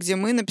наших, где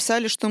мы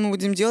написали, что мы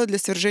будем делать для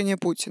свержения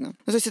Путина.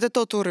 Ну, то есть это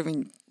тот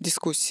уровень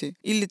дискуссии.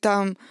 Или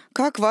там,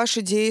 как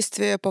ваши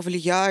действия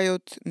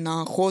повлияют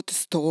на ход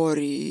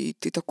истории. И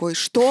ты такой,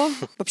 что?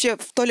 Вообще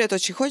в туалет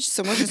очень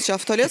хочется, можно сначала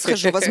в туалет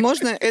схожу.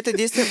 Возможно, это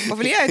действие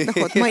повлияет на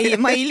ход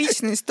моей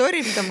личной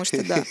истории, потому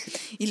что да.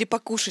 Или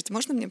покушать.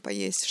 Можно мне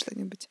поесть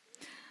что-нибудь?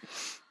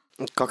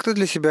 Как ты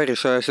для себя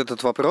решаешь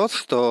этот вопрос,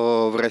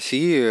 что в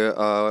России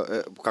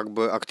как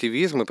бы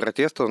активизм и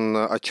протест, он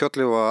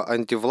отчетливо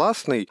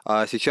антивластный,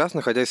 а сейчас,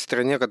 находясь в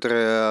стране,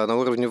 которая на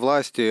уровне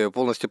власти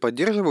полностью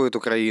поддерживает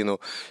Украину,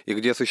 и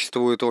где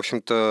существует, в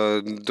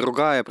общем-то,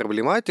 другая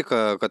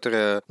проблематика,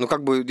 которая, ну,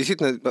 как бы,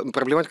 действительно,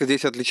 проблематика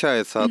здесь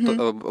отличается от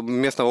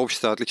местного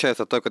общества,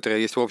 отличается от той, которая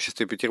есть в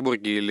обществе в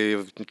Петербурге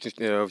или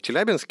в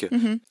Челябинске,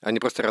 они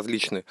просто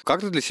различны.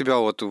 Как ты для себя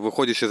вот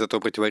выходишь из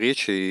этого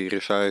противоречия и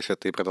решаешь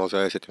это, и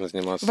продолжаешь этим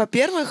заниматься?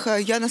 Во-первых,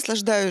 я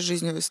наслаждаюсь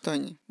жизнью в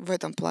Эстонии в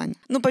этом плане.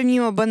 Ну,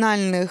 помимо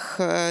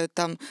банальных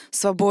там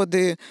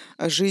свободы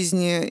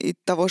жизни и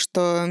того,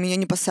 что меня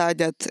не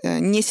посадят,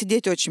 не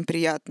сидеть очень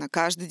приятно.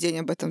 Каждый день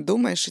об этом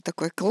думаешь и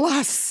такой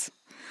класс!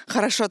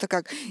 Хорошо-то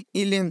как.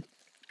 Или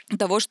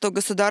того, что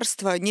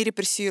государство не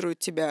репрессирует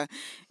тебя,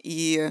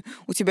 и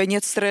у тебя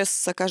нет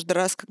стресса каждый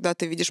раз, когда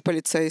ты видишь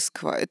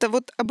полицейского. Это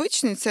вот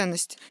обычная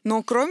ценность.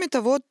 Но кроме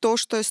того, то,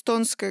 что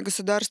эстонское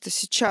государство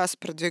сейчас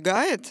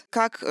продвигает,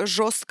 как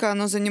жестко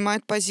оно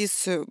занимает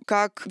позицию,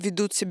 как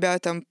ведут себя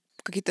там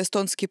какие-то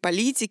эстонские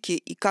политики,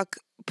 и как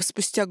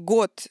спустя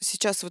год,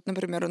 сейчас вот,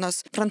 например, у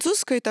нас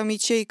французская там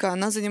ячейка,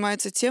 она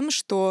занимается тем,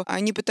 что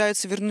они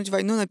пытаются вернуть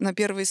войну на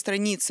первые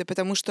страницы,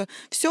 потому что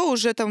все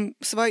уже там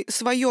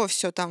свое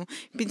все там.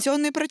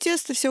 Пенсионные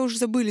протесты все уже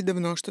забыли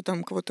давно, что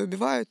там кого-то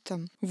убивают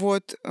там.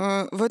 Вот.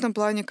 В этом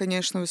плане,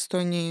 конечно, в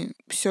Эстонии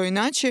все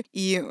иначе.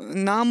 И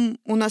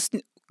у нас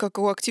как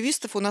у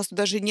активистов, у нас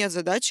даже нет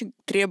задачи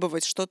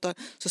требовать что-то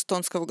с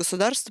эстонского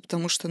государства,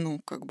 потому что,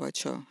 а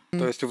чё?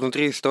 То есть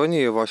внутри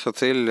Эстонии ваша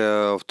цель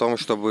в том,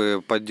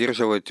 чтобы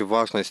поддерживать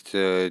важность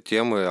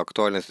темы,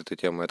 актуальность этой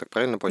темы. Я так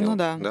правильно понял? Ну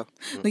да.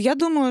 Но я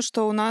думаю,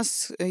 что у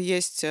нас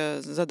есть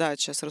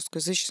задача с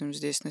русскоязычным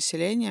здесь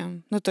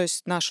населением. Ну, то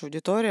есть наша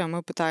аудитория,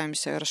 мы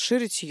пытаемся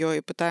расширить ее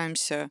и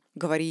пытаемся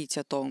говорить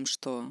о том,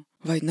 что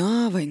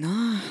война.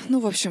 Ну,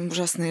 в общем,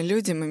 ужасные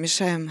люди, мы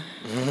мешаем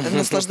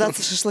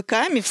наслаждаться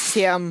шашлыками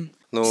всем.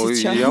 Ну,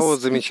 сейчас. Я вот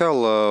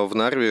замечал в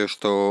Нарве,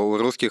 что у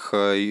русских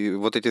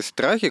вот эти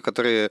страхи,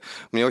 которые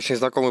мне очень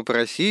знакомы по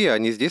России,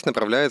 они здесь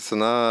направляются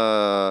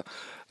на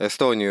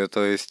Эстонию.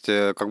 То есть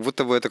как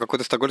будто бы это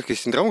какой-то стокгольмский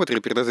синдром, который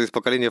передается из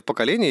поколения в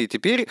поколение, и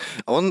теперь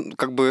он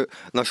как бы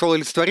нашел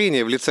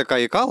олицетворение в лице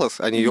Каи Каллас.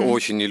 Они ее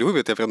очень не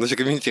любят, я прям даже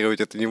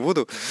комментировать это не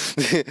буду.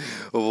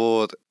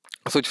 Вот.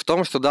 Суть в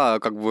том, что да,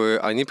 как бы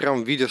они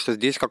прям видят, что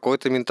здесь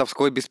какой-то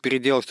ментовской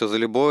беспредел, что за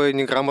любое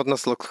неграмотно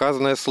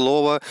сказанное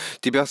слово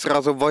тебя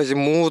сразу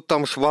возьмут,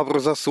 там швабру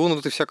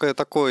засунут и всякое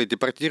такое,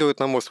 депортируют,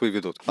 на мост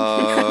выведут.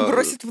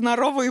 Бросит в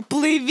норову и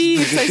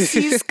плыви,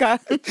 сосиска.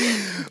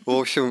 В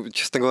общем,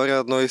 честно говоря,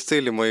 одной из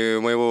целей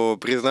моего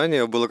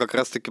признания было как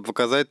раз-таки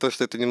показать то,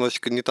 что это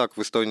немножечко не так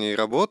в Эстонии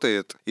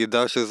работает, и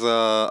даже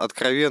за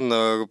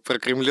откровенно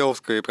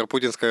прокремлевское и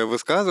пропутинское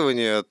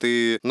высказывание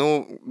ты,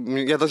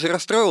 я даже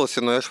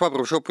расстроился, но я швабру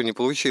швабру в жопу не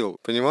получил.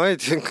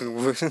 Понимаете? Как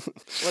бы.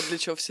 Вот для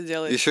чего все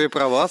делают. Еще и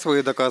права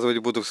свои доказывать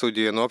буду в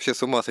суде. Ну, вообще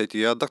с ума сойти.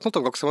 Я отдохну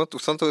там, как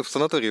в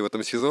санатории в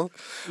этом СИЗО.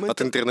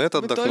 От интернета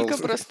отдохнул. Мы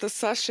только просто с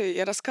Сашей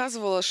я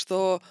рассказывала,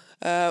 что,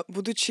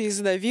 будучи из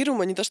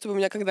Инавирума, не то чтобы у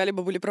меня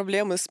когда-либо были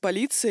проблемы с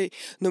полицией,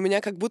 но у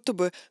меня как будто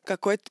бы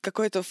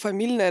какое-то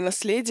фамильное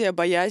наследие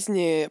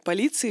боязни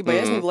полиции,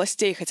 боязни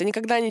властей, хотя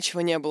никогда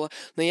ничего не было.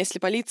 Но если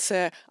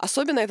полиция...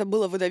 Особенно это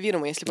было в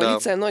Инавируме. Если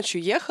полиция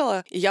ночью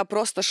ехала, и я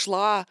просто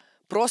шла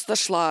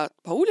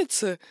по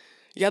улице,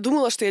 я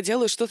думала, что я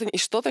делаю что-то, и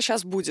что-то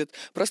сейчас будет.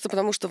 Просто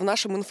потому, что в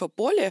нашем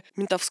инфополе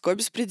ментовской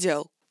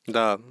беспредел.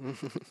 Да,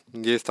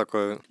 есть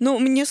такое. Ну,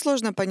 мне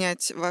сложно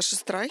понять ваши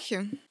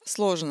страхи.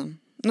 Сложно.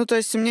 Ну, то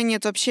есть у меня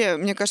нет вообще,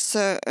 мне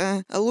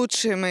кажется,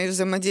 лучшие мои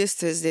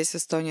взаимодействия здесь в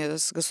Эстонии это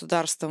с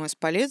государством и с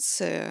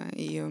полицией,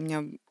 и у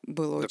меня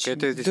было очень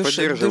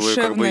поддерживаю.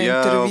 Как бы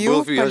я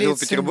жил в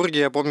Петербурге,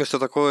 я помню, что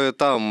такое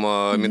там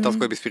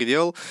ментовской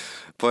беспредел,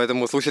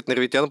 поэтому слушать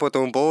норвитян по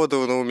этому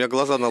поводу, у меня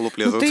глаза на лоб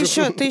лезут.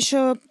 Ты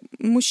еще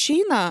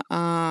мужчина,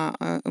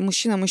 а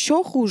мужчинам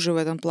еще хуже в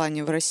этом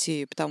плане в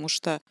России, потому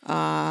что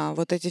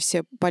вот эти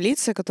все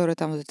полиция, которые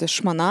там вот это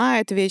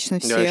шмонает вечно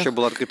всех. Я еще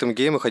был открытым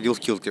геем и ходил в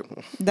килте.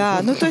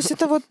 Да, то есть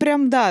это вот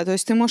прям, да, то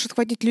есть ты можешь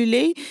отхватить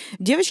люлей.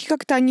 Девочки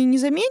как-то, они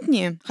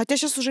незаметнее, хотя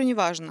сейчас уже не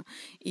важно.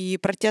 И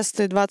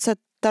протесты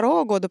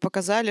 22 года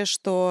показали,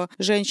 что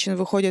женщин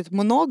выходит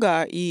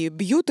много, и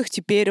бьют их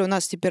теперь, у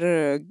нас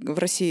теперь в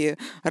России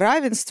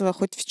равенство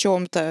хоть в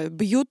чем-то,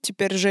 бьют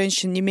теперь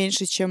женщин не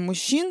меньше, чем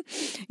мужчин,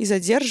 и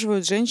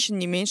задерживают женщин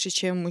не меньше,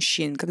 чем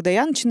мужчин. Когда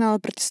я начинала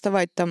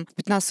протестовать там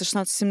 15,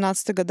 16,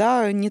 17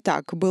 года, не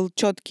так. Был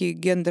четкий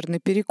гендерный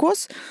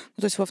перекос,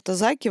 то есть в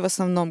автозаке в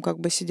основном как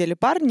бы сидели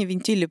парни,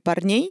 винтили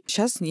парней.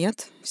 Сейчас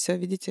нет, все,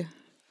 видите.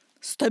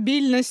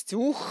 Стабильность,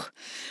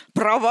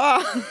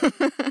 права.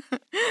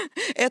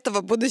 Этого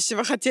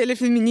будущего хотели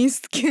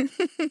феминистки.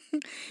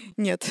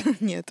 Нет,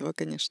 не этого,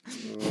 конечно.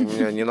 У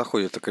меня не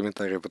находятся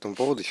комментарии по этому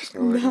поводу,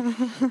 честно говоря.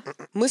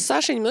 Мы с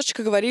Сашей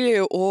немножечко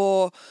говорили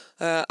о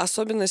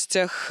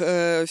особенностях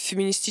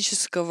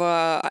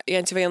феминистического и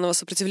антивоенного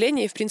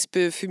сопротивления и, в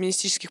принципе,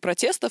 феминистических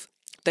протестов.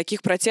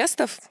 Таких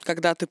протестов,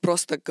 когда ты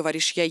просто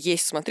говоришь «я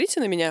есть, смотрите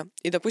на меня»,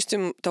 и,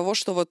 допустим, того,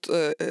 что вот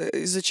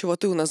из-за чего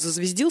ты у нас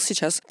зазвездил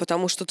сейчас,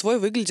 потому что твой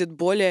выглядит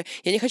более...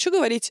 Я не хочу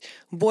говорить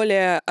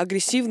более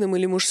агрессивным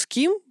или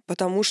мужским,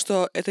 потому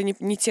что это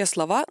не те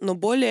слова, но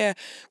более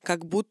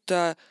как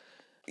будто...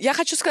 Я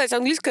хочу сказать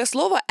английское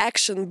слово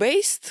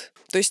action-based,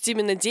 то есть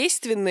именно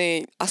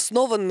действенные,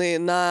 основанные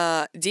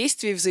на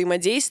действии,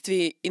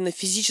 взаимодействии и на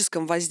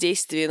физическом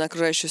воздействии на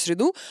окружающую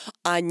среду,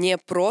 а не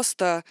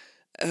просто...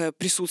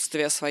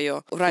 присутствие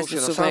свое,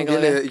 разницу в моей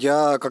голове. На самом деле,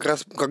 я как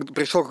раз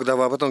пришел, когда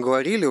вы об этом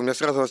говорили, у меня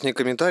сразу возник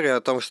комментарий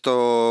о том,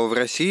 что в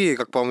России,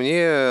 как по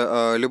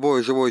мне,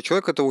 любой живой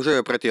человек — это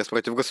уже протест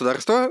против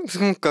государства,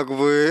 как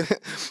бы,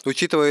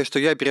 учитывая, что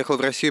я переехал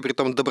в Россию,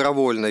 притом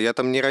добровольно, я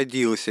там не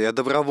родился, я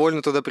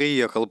добровольно туда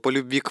приехал, по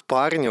любви к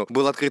парню,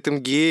 был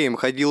открытым геем,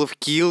 ходил в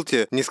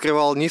килте, не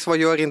скрывал ни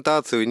свою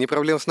ориентацию, ни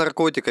проблем с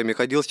наркотиками,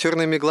 ходил с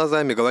черными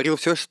глазами, говорил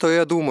все, что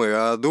я думаю,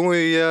 а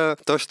думаю я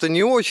то, что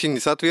не очень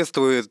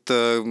соответствует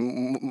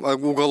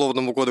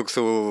Уголовному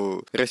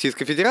кодексу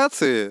Российской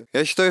Федерации,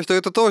 я считаю, что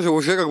это тоже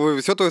уже как бы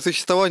все твое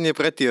существование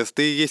протест.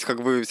 И есть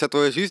как бы вся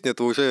твоя жизнь,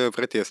 это уже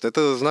протест.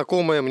 Это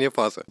знакомая мне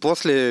фаза.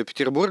 После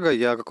Петербурга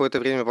я какое-то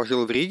время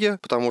пожил в Риге,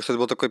 потому что это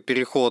был такой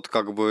переход,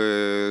 как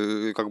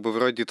бы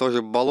вроде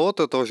тоже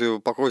болото, тоже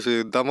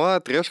похожие дома,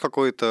 трэш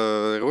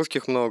какой-то,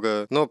 русских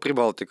много, но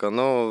Прибалтика,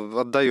 но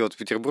отдает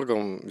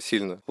Петербургом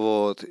сильно.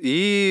 Вот.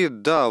 И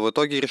да, в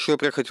итоге решил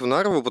приехать в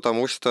Нарву,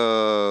 потому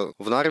что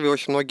в Нарве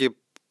очень многие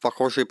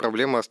похожие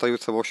проблемы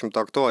остаются, в общем-то,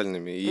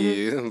 актуальными.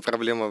 И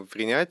проблема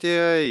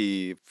принятия,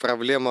 и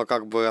проблема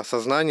как бы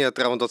осознания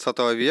травм 20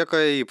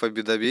 века, и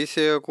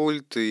победобесия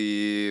культ,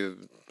 и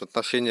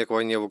отношение к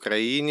войне в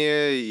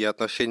Украине, и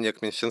отношение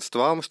к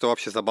меньшинствам, что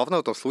вообще забавно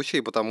в этом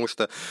случае, потому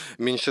что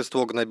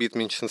меньшинство гнобит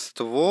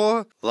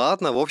меньшинство.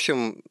 Ладно, в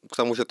общем, к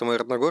тому же это мой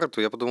родной город,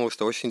 я подумал,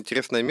 что очень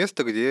интересное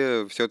место,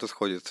 где все это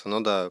сходится. Ну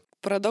да.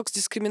 Парадокс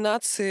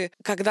дискриминации,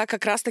 когда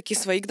как раз-таки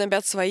свои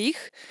гнобят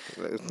своих,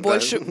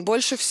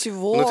 больше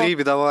всего... Внутри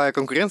бедовая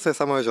конкуренция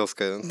самая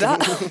жесткая. Да.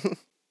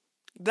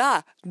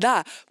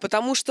 Да,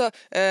 потому что,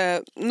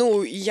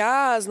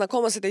 я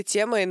знакома с этой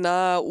темой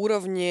на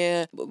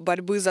уровне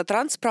борьбы за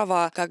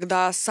трансправа,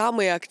 когда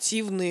самые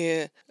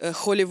активные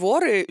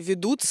холиворы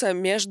ведутся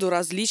между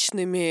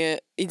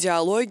различными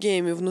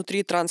идеологиями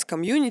внутри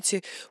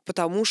транс-комьюнити,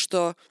 потому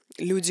что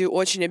люди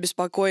очень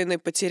обеспокоены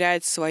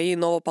потерять свои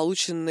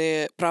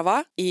новополученные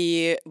права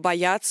и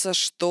боятся,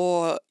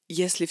 что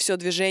если все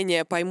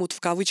движение поймут в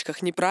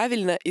кавычках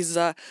неправильно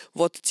из-за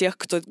вот тех,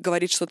 кто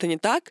говорит что-то не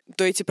так,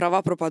 то эти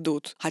права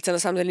пропадут. Хотя на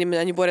самом деле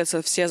они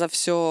борются все за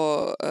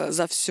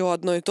все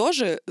одно и то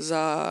же,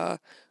 за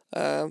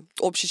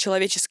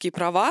общечеловеческие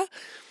права,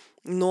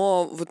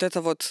 но вот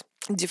это вот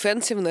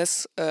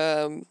defensiveness,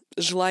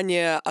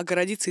 желание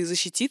огородиться и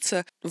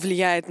защититься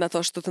влияет на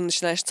то, что ты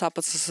начинаешь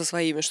цапаться со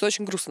своими, что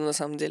очень грустно на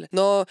самом деле.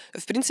 Но,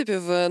 в принципе,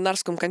 в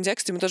нарском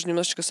контексте мы тоже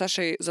немножечко с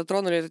Сашей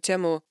затронули эту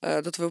тему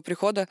до твоего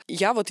прихода.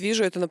 Я вот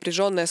вижу это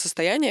напряженное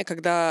состояние,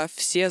 когда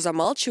все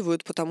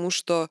замалчивают, потому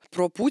что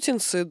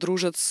пропутинцы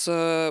дружат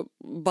с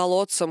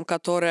болотцем,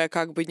 которые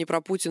как бы не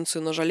пропутинцы,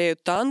 но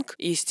жалеют танк,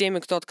 и с теми,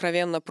 кто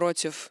откровенно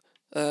против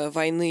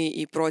войны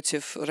и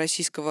против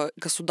российского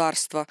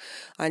государства,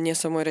 а не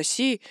самой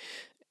России.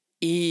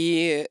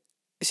 И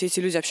все эти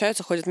люди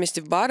общаются, ходят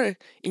вместе в бары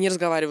и не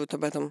разговаривают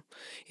об этом.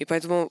 И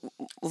поэтому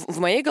в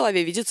моей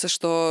голове видится,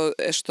 что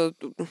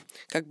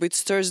как бы it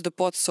stirs the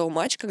pot so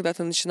much, когда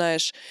ты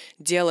начинаешь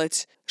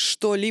делать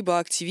что-либо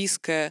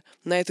активистское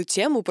на эту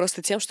тему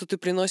просто тем, что ты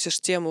приносишь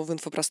тему в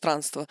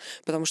инфопространство,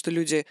 потому что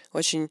люди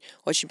очень,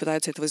 очень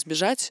пытаются этого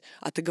избежать,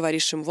 а ты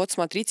говоришь им: вот,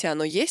 смотрите,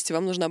 оно есть, и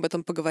вам нужно об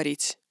этом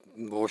поговорить.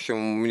 В общем,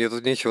 мне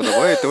тут нечего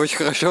добавить, ты очень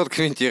хорошо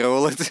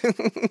откомментировал это.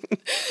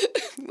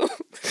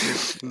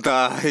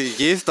 Да,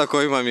 есть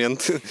такой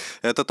момент,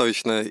 это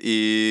точно.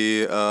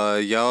 И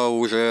я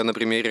уже на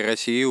примере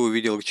России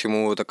увидел, к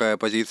чему такая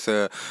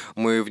позиция: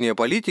 мы вне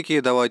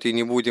политики, давайте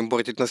не будем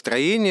портить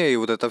настроение, и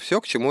вот это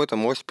все, к чему это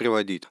может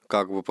приводить.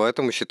 Как бы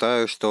поэтому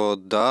считаю, что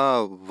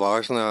да,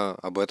 важно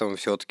об этом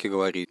все-таки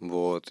говорить.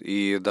 Вот.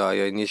 И да,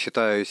 я не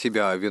считаю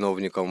себя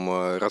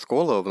виновником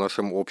раскола в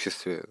нашем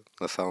обществе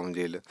на самом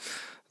деле.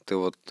 Ты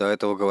вот до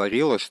этого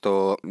говорила,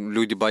 что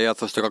люди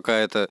боятся, что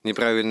какая-то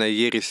неправильная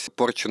ересь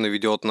порчу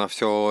наведет на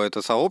все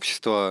это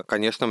сообщество.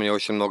 Конечно, мне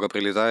очень много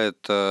прилетает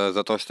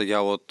за то, что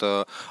я вот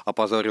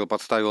опозорил,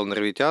 подставил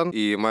норвитян.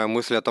 И моя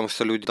мысль о том,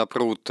 что люди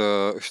допрут,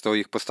 что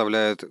их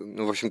поставляет,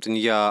 в общем-то, не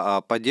я,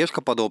 а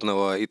поддержка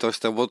подобного. И то,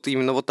 что вот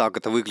именно вот так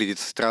это выглядит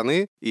со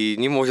стороны и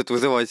не может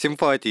вызывать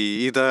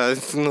симпатии. И да,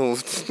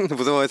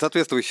 вызывает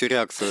соответствующую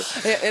реакцию.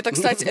 Это,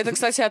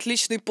 кстати,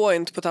 отличный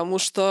поинт, потому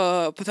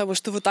что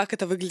вот так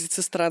это выглядит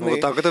со стороны.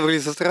 Вот так это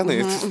выглядит со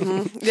стороны.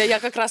 Я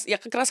как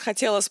раз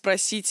хотела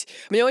спросить.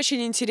 Мне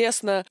очень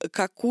интересно,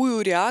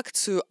 какую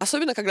реакцию,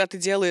 особенно когда ты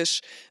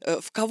делаешь,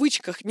 в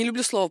кавычках, не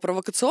люблю слово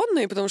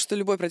провокационный, потому что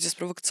любой протест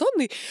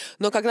провокационный,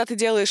 но когда ты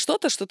делаешь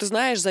что-то, что ты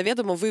знаешь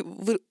заведомо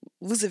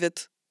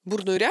вызовет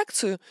бурную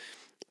реакцию,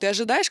 ты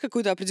ожидаешь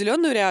какую-то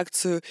определенную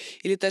реакцию,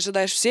 или ты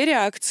ожидаешь все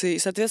реакции, и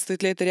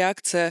соответствует ли эта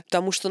реакция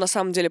тому, что на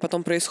самом деле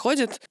потом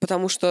происходит?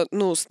 Потому что,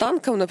 с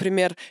танком,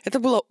 например, это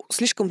было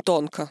слишком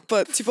тонко.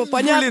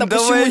 Понятно,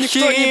 почему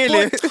никто не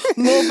понял.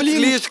 Но,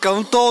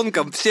 слишком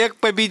тонко. Всех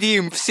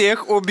победим,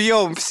 всех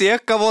убьем,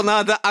 всех, кого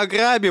надо,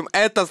 ограбим.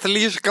 Это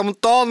слишком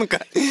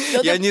тонко.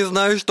 Я не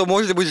знаю, что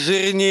может быть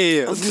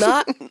жирнее.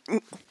 В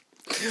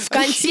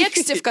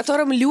контексте, в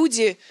котором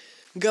люди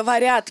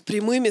говорят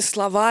прямыми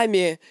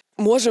словами: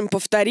 можем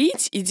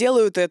повторить, и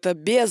делают это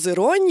без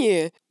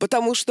иронии,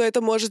 потому что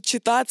это может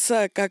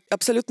читаться как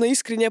абсолютно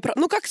искренняя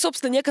правда. Как,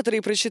 собственно,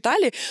 некоторые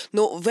прочитали,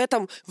 но в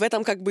этом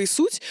как бы и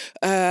суть,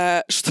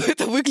 что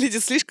это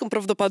выглядит слишком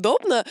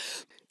правдоподобно.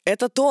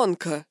 Это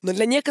тонко, но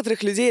для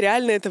некоторых людей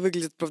реально это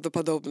выглядит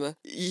правдоподобно.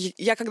 И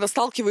я когда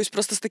сталкиваюсь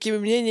просто с такими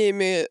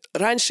мнениями,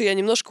 раньше я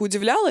немножко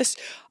удивлялась,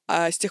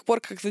 а с тех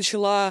пор, как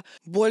начала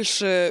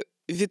больше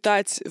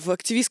витать в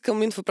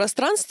активистском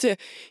инфопространстве,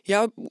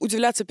 я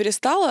удивляться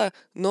перестала,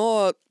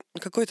 но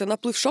какой-то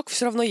наплыв шока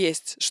все равно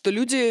есть, что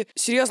люди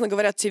серьезно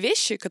говорят те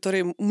вещи,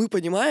 которые мы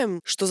понимаем,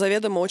 что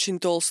заведомо очень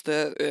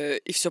толстые,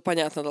 и все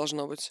понятно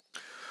должно быть.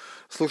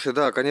 Слушай,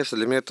 да, конечно,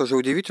 для меня это тоже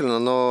удивительно,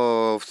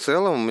 но в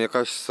целом, мне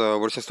кажется,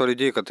 большинство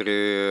людей,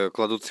 которые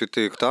кладут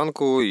цветы к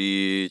танку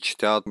и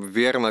чтят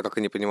верно, как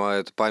они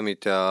понимают,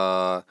 память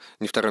о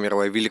не Второй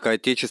мировой, а Великой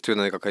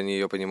Отечественной, как они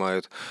ее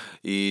понимают,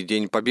 и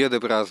День Победы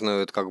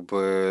празднуют, как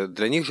бы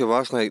для них же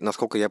важно,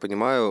 насколько я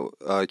понимаю,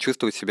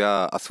 чувствовать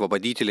себя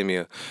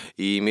освободителями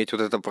и иметь вот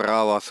это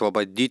право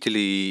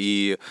освободителей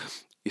и,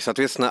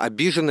 соответственно,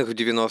 обиженных в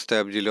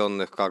 90-е,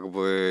 обделенных как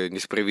бы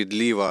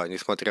несправедливо,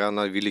 несмотря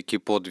на великий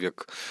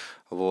подвиг.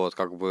 Вот,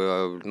 как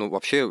бы,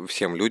 вообще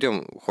всем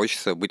людям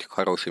хочется быть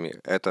хорошими.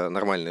 Это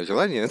нормальное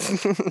желание.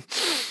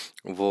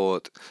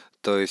 Вот.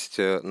 То есть,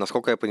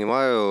 насколько я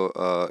понимаю,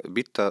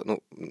 бит-то,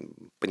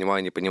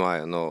 понимаю, не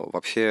понимаю, но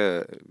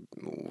вообще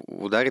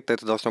ударить-то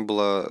это должно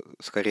было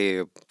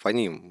скорее по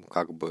ним,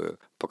 как бы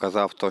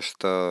показав то,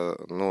 что,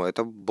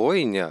 это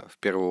бойня, в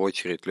первую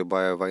очередь,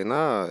 любая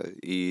война,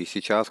 и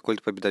сейчас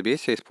культ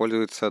победобесия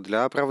используется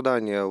для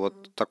оправдания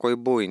вот такой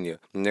бойни.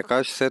 Мне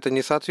кажется, это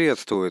не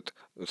соответствует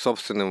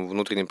собственным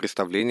внутренним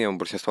представлениям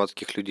большинства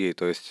таких людей.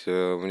 То есть,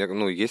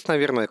 есть,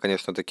 наверное,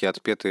 конечно, такие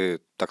отпетые,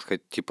 так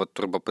сказать, типа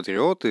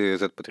турбопатриоты,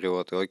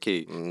 Z-патриоты,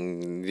 окей.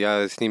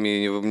 Я с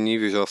ними не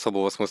вижу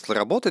особого смысла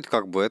работать,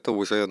 как бы это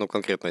уже,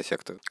 конкретная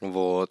секта.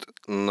 Вот.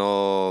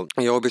 Но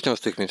я убежден,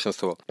 что их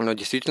меньшинство. Но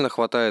действительно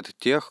хватает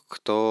тех,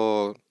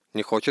 кто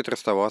не хочет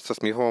расставаться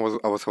с мифом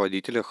о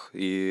восводителях,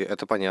 и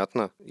это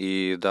понятно.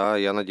 И да,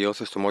 я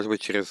надеялся, что, может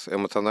быть, через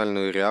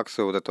эмоциональную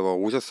реакцию вот этого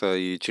ужаса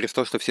и через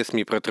то, что все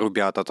СМИ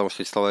протрубят о том,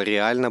 что эти слова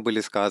реально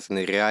были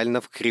сказаны,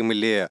 реально в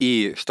Кремле.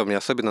 И, что мне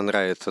особенно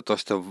нравится, то,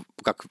 что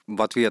как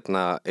в ответ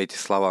на эти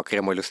слова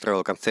Кремль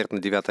устроил концерт на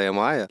 9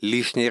 мая,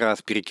 лишний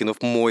раз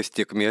перекинув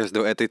мостик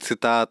между этой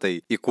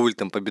цитатой и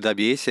культом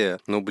победобесия,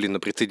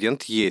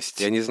 прецедент есть.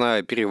 Я не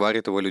знаю,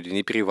 переварят его люди,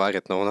 не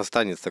переварят, но он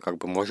останется,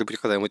 может быть,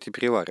 когда-нибудь и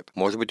переварят.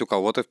 Может быть, у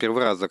кого-то в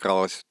первый раз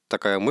закралась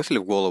такая мысль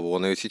в голову,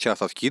 он ее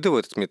сейчас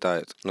откидывает,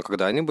 сметает, но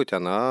когда-нибудь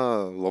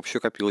она в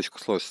общую копилочку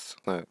сложится.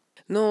 Знаю.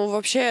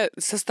 Вообще,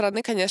 со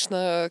стороны,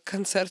 конечно,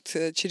 концерт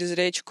через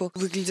речку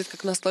выглядит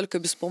как настолько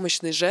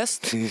беспомощный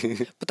жест,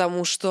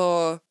 потому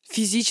что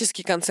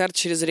физический концерт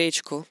через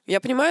речку. Я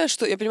понимаю,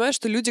 что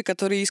люди,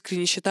 которые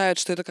искренне считают,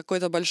 что это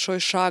какой-то большой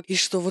шаг, и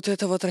что вот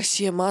эта вот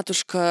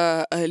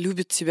Россия-матушка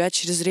любит тебя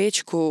через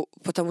речку,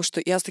 потому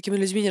что я с такими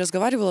людьми не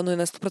разговаривала, но я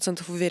на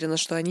 100% уверена,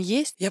 что они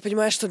есть. Я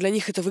понимаю, что для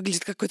них это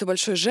выглядит как какой-то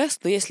большой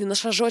жест, но если на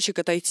шажочек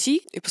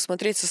отойти и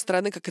посмотреть со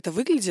стороны, как это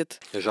выглядит...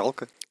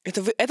 Жалко.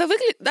 Это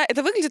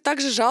выглядит так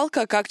же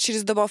жалко, как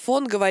через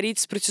домофон говорить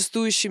с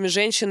протестующими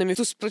женщинами,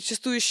 с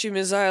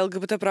протестующими за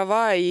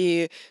ЛГБТ-права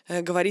и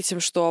говорить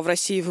им, что в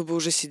России вы бы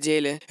уже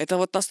сидели. Это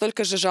вот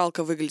настолько же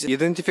жалко выглядит.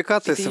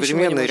 Идентификация с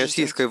современной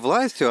российской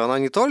властью, она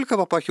не только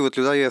попахивает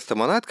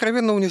людоедством, она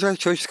откровенно унижает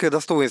человеческое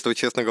достоинство,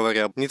 честно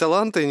говоря. Ни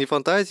таланта, ни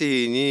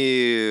фантазии,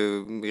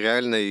 ни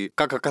реальной,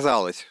 как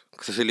оказалось,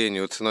 к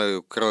сожалению,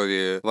 ценой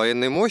крови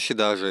военной мощи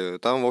даже,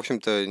 там, в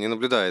общем-то, не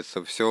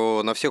наблюдается.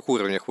 Все на всех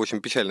уровнях в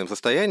очень печальном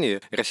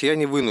состоянии.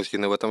 Россияне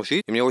вынуждены в этом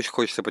жить. И мне очень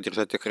хочется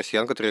поддержать тех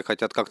россиян, которые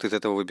хотят как-то из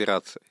этого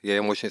выбираться. Я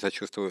им очень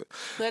сочувствую.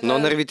 Но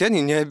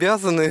норвитяне не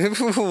обязаны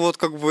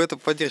это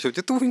поддерживать.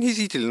 Это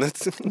унизительно.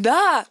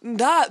 Да,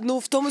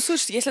 в том и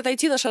суть, что если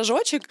отойти на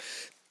шажочек,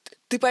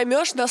 ты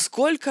поймешь,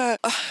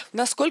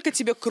 насколько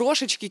тебе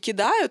крошечки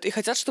кидают и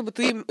хотят, чтобы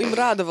ты им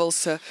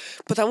радовался.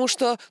 Потому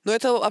что,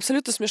 это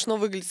абсолютно смешно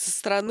выглядит со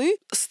стороны.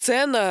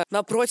 Сцена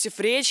напротив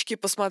речки,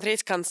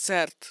 посмотреть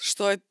концерт.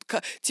 Что,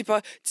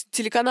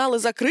 телеканалы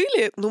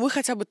закрыли, мы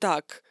хотя бы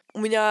так. У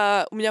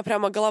меня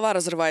прямо голова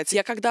разрывается.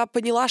 Я когда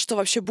поняла, что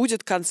вообще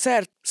будет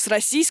концерт с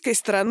российской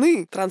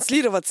стороны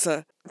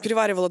транслироваться,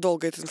 переваривала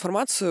долго эту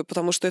информацию,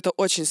 потому что это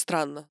очень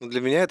странно. Для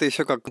меня это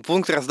еще как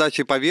пункт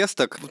раздачи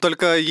повесток.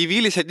 Только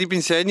явились одни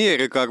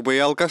пенсионеры, и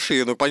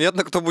алкаши.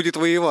 Понятно, кто будет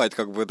воевать,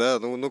 да.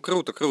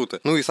 Круто.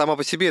 И сама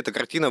по себе эта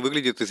картина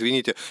выглядит,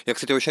 извините. Я,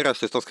 кстати, очень рад,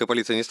 что эстонская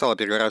полиция не стала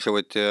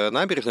перегораживать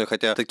набережную,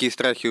 хотя такие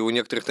страхи у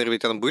некоторых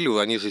норвитян были.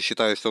 Они же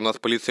считают, что у нас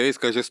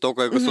полицейское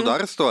жестокое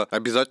государство.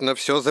 Обязательно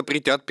все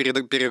запретят,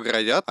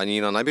 перегородят. Они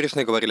и на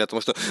набережной говорили о том,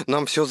 что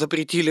нам все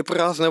запретили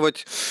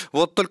праздновать.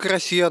 Вот только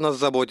Россия о нас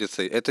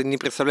заботится. Это не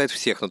представляет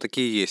всех, но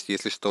такие есть.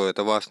 Если что,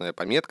 это важная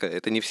пометка.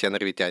 Это не все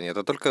норвитяне.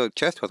 Это только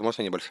часть,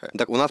 возможно, небольшая.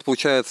 Так, у нас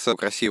получается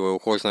красивая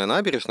ухоженная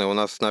набережная. У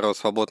нас народ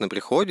свободно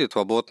приходит,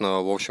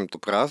 свободно, в общем-то,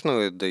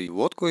 празднует. Да и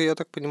водку, я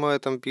так понимаю,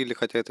 там пили,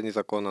 хотя это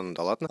незаконно.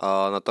 Да ладно.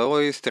 А на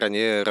той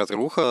стороне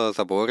разруха,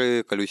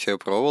 заборы, колючая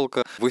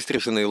проволока,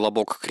 выстриженный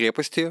лобок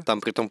крепости.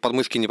 Там, притом,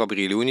 подмышки не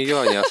побрили у нее,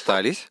 они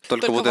остались.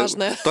 Только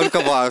важное.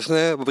 Только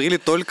важное. Побрили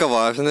только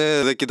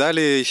важное.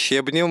 Закидали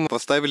щебнем,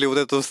 поставили вот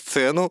эту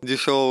сцену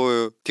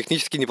дешевую.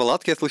 Технически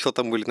неполадки, я слышал,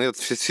 там были. Но я в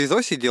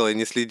СИЗО сидел и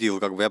не следил,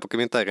 я по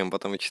комментариям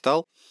потом и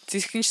читал.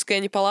 Техническая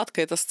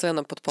неполадка — это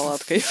сцена под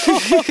палаткой.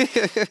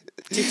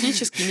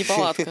 Технически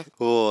неполадка.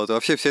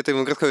 Вообще вся эта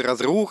городская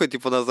разруха,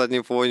 на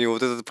заднем фоне.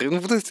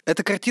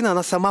 Эта картина,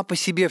 она сама по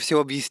себе все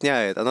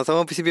объясняет. Она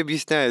сама по себе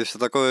объясняет, что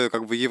такое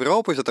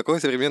Европа, что такое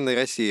современная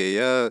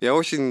Россия. Я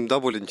очень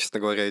доволен, честно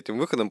говоря, этим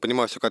выходом.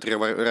 Понимаю, что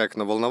Катрина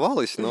Райкна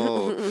волновалась,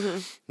 но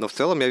в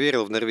целом я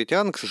верил в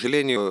норвитян. К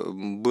сожалению,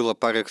 было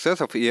пара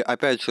эксцессов. И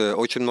опять же,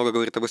 очень много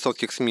говорит об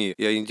эстонских СМИ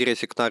и о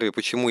интересе к Нарве,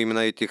 почему именно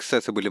эти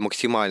эксцессы были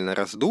максимально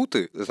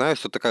раздуты. Знаешь,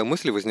 что такая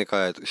мысль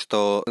возникает,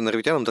 что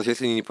норвитянам, даже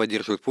если они не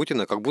поддерживают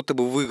Путина, как будто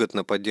бы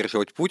выгодно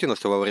поддерживать Путина,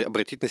 чтобы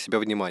обратить на себя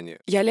внимание.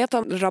 Я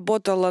летом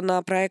работала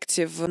на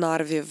проекте в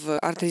Нарве, в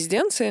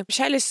арт-резиденции.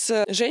 Общались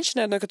с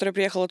женщиной одной, которая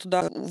приехала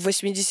туда в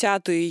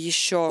 80-е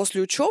еще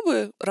после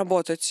учебы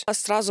работать. Она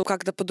сразу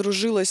как-то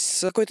подружилась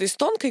с какой-то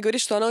эстонкой и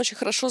говорит, что она очень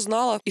хорошо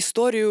знала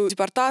историю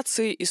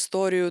депортации,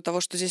 историю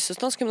того, что здесь с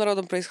эстонским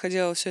народом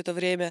происходило все это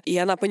время. И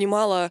она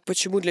понимала,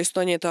 почему для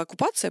Эстонии это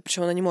оккупация,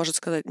 причем она не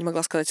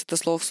могла сказать это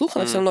слово вслух,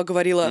 она все равно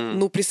говорила,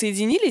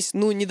 присоединились,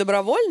 не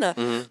добровольно,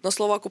 но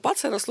слово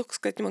оккупация она вслух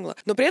сказать не могла.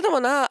 Но при этом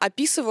она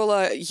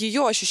описывала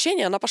ее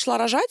ощущения, она пошла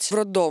рожать в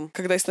роддом,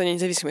 когда Эстония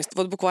независимость.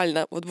 Вот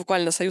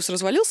буквально союз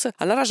развалился,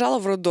 она рожала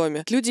в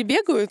роддоме. Люди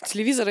бегают,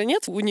 телевизора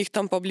нет у них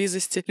там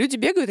поблизости, люди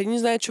бегают, они не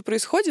знают, что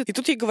происходит, и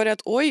тут ей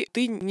говорят, ой,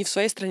 ты не в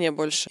своей стране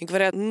больше. И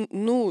говорят,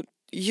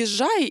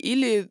 езжай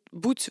или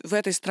будь в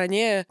этой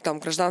стране, там,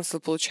 гражданство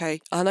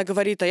получай. А она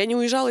говорит, а я не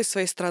уезжала из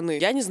своей страны.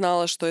 Я не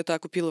знала, что это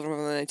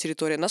оккупированная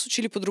территория. Нас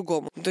учили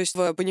по-другому. То есть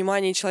в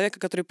понимании человека,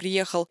 который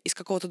приехал из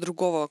какого-то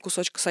другого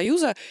кусочка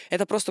Союза,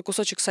 это просто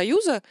кусочек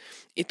Союза,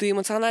 и ты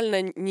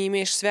эмоционально не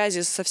имеешь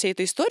связи со всей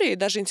этой историей,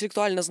 даже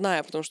интеллектуально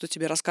зная, потому что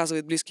тебе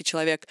рассказывает близкий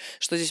человек,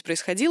 что здесь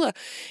происходило.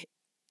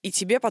 И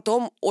тебе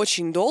потом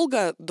очень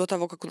долго, до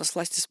того, как у нас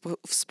власти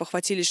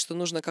спохватились, что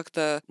нужно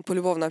как-то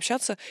полюбовно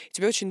общаться,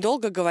 тебе очень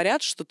долго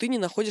говорят, что ты не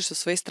находишься в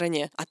своей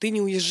стране, а ты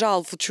не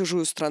уезжал в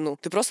чужую страну.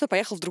 Ты просто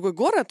поехал в другой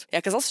город и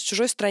оказался в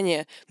чужой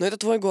стране. Но это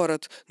твой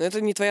город, но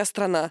это не твоя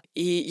страна.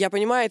 И я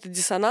понимаю этот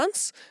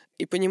диссонанс,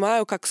 и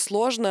понимаю, как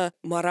сложно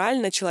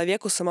морально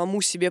человеку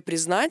самому себе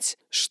признать,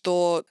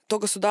 что то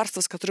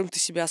государство, с которым ты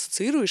себя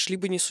ассоциируешь,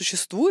 либо не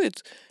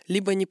существует,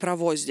 либо не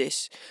право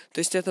здесь. То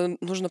есть это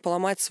нужно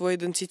поломать свой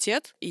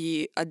идентитет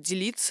и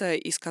отделиться,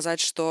 и сказать,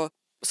 что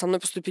со мной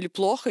поступили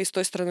плохо, и с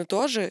той стороны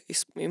тоже,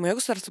 и мое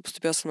государство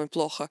поступило со мной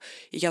плохо,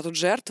 и я тут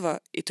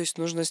жертва, и то есть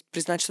нужно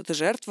признать, что ты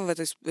жертва в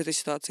этой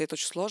ситуации, это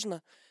очень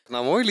сложно.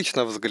 На мой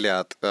личный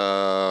взгляд,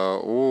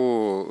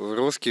 у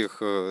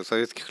русских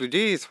советских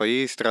людей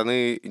своей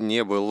страны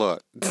не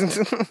было.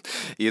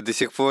 И до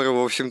сих пор,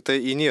 в общем-то,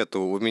 и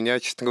нету. У меня,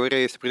 честно говоря,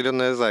 есть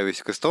определенная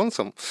зависть к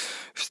эстонцам,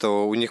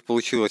 что у них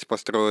получилось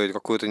построить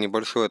какое-то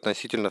небольшое,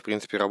 относительно, в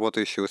принципе,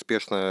 работающее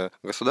успешное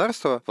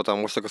государство,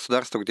 потому что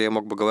государство, где я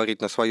мог бы говорить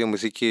на своем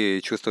языке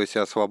и чувствовать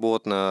себя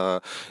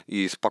свободно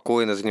и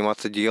спокойно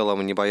заниматься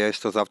делом, не боясь,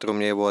 что завтра у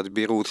меня его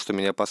отберут, что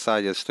меня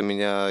посадят, что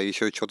меня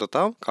еще что-то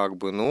там,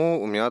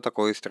 у меня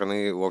такой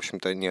страны, в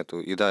общем-то, нету.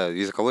 И да,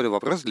 языковой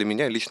вопрос для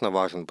меня лично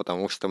важен,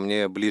 потому что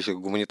мне ближе к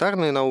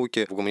гуманитарной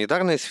науке. В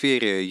гуманитарной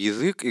сфере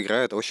язык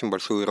играет очень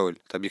большую роль.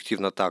 Это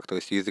объективно так. То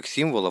есть язык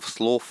символов,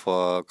 слов,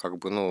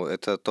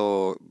 это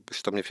то,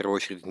 что мне в первую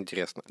очередь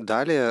интересно.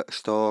 Далее,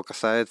 что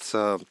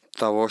касается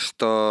того,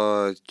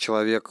 что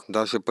человек,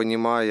 даже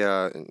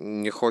понимая,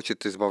 не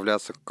хочет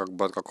избавляться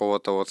от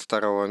какого-то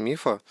старого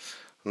мифа,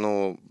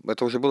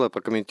 это уже было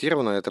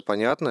прокомментировано, это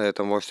понятно,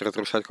 это может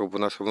разрушать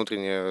наше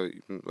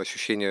внутреннее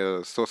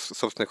ощущение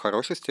собственной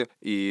хорошести,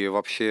 и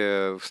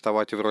вообще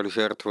вставать в роль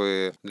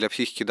жертвы для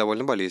психики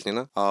довольно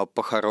болезненно. А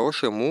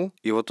по-хорошему,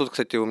 и вот тут,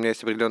 кстати, у меня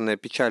есть определенная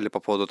печаль по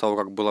поводу того,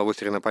 как была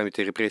выстроена память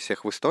о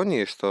репрессиях в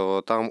Эстонии,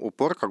 что там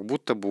упор как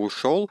будто бы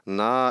ушел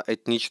на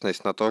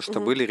этничность, на то, что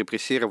были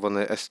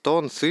репрессированы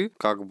эстонцы,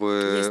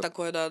 Есть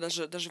такое, да,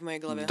 даже в моей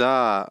голове.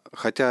 Да,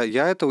 хотя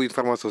я эту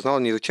информацию узнал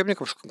не из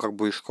учебников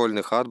из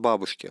школьных, а от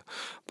бабушки.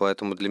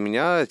 Поэтому для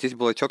меня здесь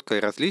было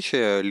четкое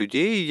различие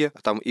людей,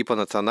 там и по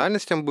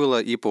национальностям было,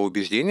 и по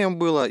убеждениям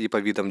было, и по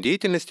видам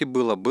деятельности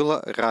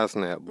было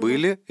разное.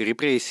 Были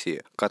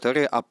репрессии,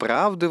 которые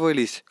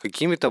оправдывались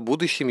какими-то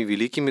будущими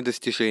великими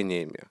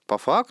достижениями. По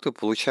факту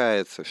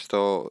получается,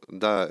 что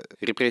да,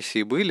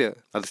 репрессии были,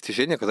 а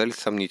достижения оказались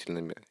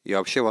сомнительными. И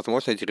вообще,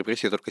 возможно, эти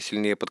репрессии только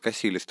сильнее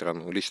подкосили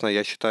страну. Лично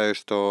я считаю,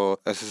 что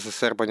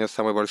СССР понес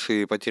самые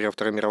большие потери во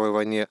Второй мировой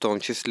войне, в том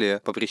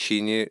числе по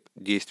причине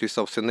действий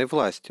собственной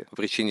власти, по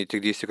причине тех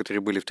действий,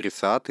 которые были в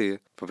 30-е,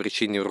 по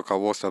причине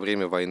руководства во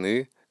время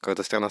войны,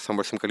 когда страна с самым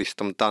большим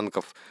количеством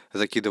танков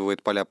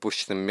закидывает поля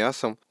пушечным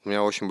мясом. У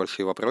меня очень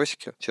большие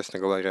вопросики, честно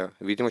говоря.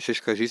 Видимо,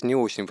 человеческая жизнь не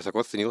очень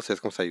высоко ценилась в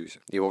Советском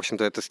Союзе. И, в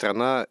общем-то, эта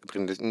страна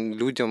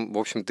людям, в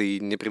общем-то, и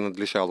не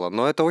принадлежала.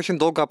 Но это очень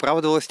долго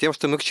оправдывалось тем,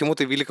 что мы к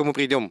чему-то великому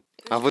придем.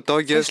 А в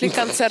итоге... Пришли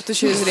концерт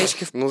еще из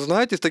речки.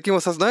 Знаете, с таким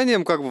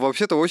осознанием,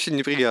 вообще-то очень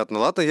неприятно.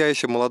 Ладно, я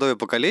еще молодое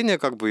поколение,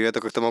 и я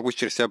это как-то могу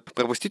через себя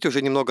пропустить,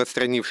 уже немного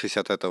отстранившись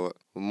от этого.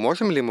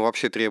 Можем ли мы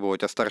вообще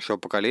требовать от старшего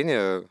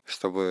поколения,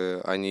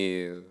 чтобы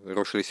они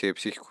рушили себе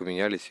психику,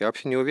 менялись? Я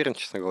вообще не уверен,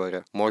 честно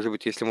говоря. Может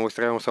быть, если мы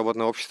устраиваем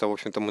свободное общество, в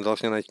общем-то, мы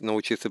должны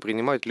научиться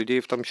принимать людей,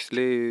 в том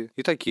числе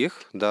и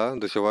таких, да,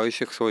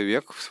 доживающих свой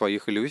век в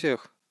своих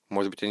иллюзиях.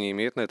 Может быть, они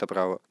имеют на это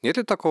право. Нет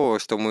ли такого,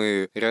 что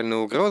мы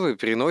реальную угрозу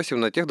переносим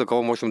на тех, до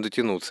кого можем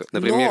дотянуться?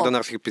 Например, до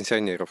наших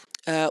пенсионеров.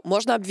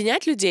 Можно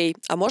обвинять людей,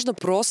 а можно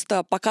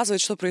просто показывать,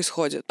 что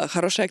происходит.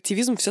 Хороший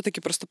активизм все-таки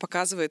просто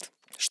показывает,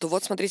 что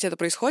вот, смотрите, это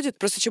происходит.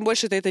 Просто чем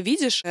больше ты это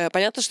видишь,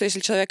 понятно, что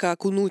если человека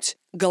окунуть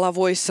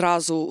головой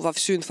сразу во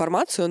всю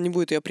информацию, он не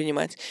будет ее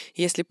принимать.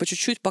 Если по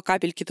чуть-чуть, по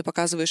капельке ты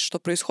показываешь, что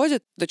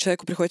происходит, то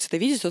человеку приходится это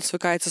видеть, он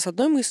свыкается с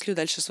одной мыслью,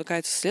 дальше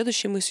свыкается с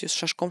следующей мыслью, с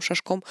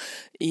шажком.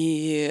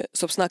 И,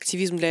 собственно,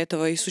 активизм для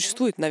этого и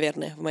существует,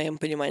 наверное, в моем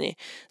понимании.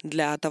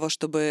 Для того,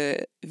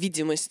 чтобы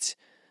видимость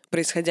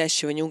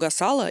происходящего не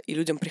угасала, и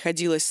людям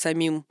приходилось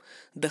самим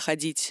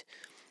доходить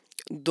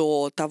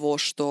до того,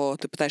 что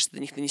ты пытаешься до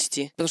них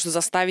донести. Потому что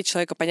заставить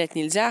человека понять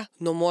нельзя,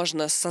 но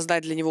можно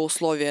создать для него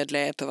условия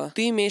для этого.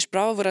 Ты имеешь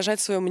право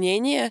выражать свое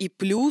мнение, и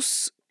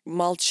плюс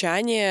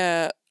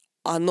молчание,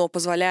 оно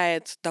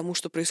позволяет тому,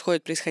 что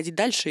происходить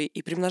дальше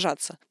и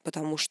примножаться.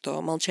 Потому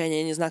что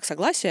молчание не знак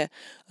согласия,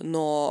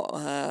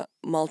 но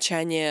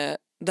молчание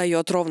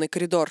дает ровный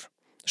коридор,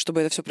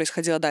 чтобы это все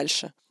происходило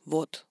дальше.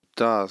 Вот.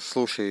 Да,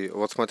 слушай,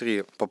 вот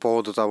смотри, по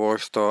поводу того,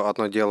 что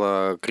одно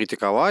дело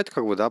критиковать,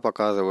 как бы, да,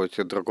 показывать,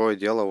 и другое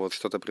дело вот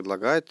что-то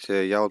предлагать.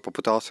 Я вот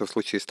попытался в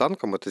случае с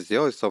танком это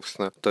сделать,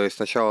 собственно. То есть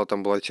сначала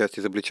там была часть,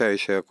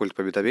 изобличающая культ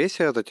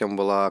победовесия, затем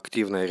была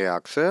активная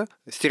реакция,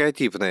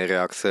 стереотипная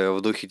реакция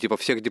в духе, типа,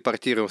 всех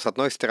депортируем с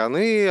одной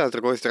стороны, а с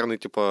другой стороны,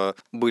 типа,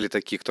 были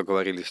такие, кто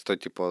говорили, что,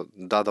 типа,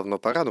 да, давно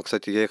пора. Ну,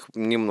 кстати, я их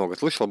немного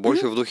слышал,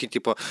 больше в духе,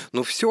 типа,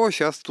 ну все,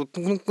 сейчас тут,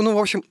 в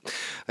общем,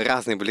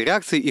 разные были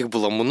реакции, их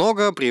было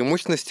много,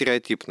 преимущественно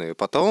стереотипные.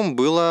 Потом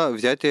было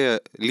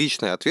взятие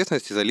личной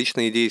ответственности за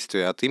личные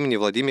действия от имени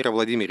Владимира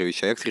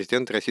Владимировича,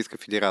 экс-президента Российской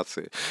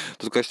Федерации.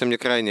 Тут, конечно, мне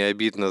крайне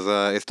обидно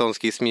за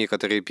эстонские СМИ,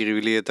 которые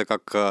перевели это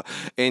как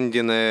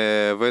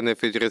 «Эндине Вене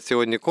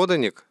Федерационный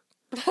Коданик»,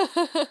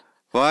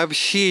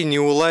 вообще не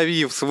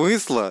уловив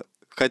смысла.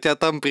 Хотя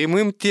там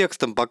прямым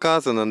текстом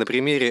показано на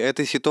примере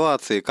этой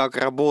ситуации, как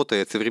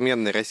работает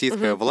современная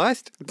российская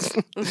власть,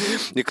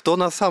 и кто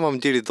на самом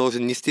деле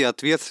должен нести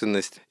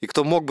ответственность, и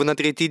кто мог бы на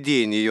третий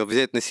день ее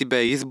взять на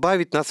себя и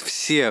избавить нас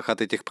всех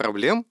от этих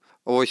проблем.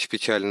 Очень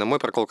печально. Мой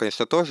прокол,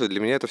 конечно, тоже. Для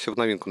меня это все в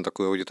новинку на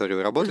такую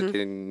аудиторию работать.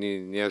 Я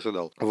не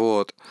ожидал.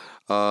 Вот.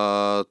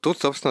 Тут,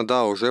 собственно,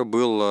 да, уже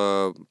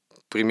был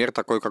пример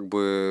такой, как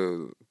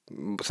бы,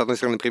 с одной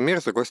стороны пример,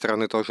 с другой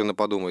стороны тоже на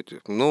подумать.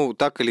 Ну,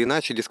 так или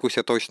иначе,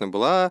 дискуссия точно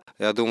была.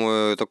 Я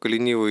думаю, только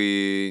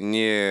ленивый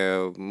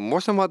не...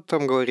 Можно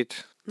матом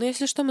говорить? Ну,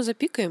 если что, мы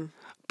запикаем.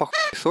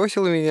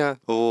 Похуесосил меня,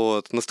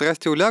 вот. Но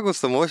страсти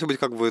улягутся, может быть,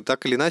 как бы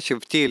так или иначе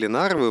в теле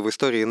Нарвы, в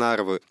истории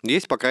Нарвы,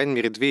 есть, по крайней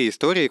мере, две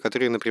истории,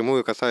 которые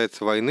напрямую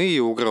касаются войны и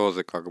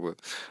угрозы, как бы.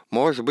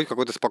 Может быть,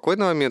 какой-то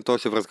спокойный момент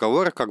тоже в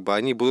разговорах, как бы,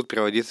 они будут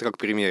приводиться как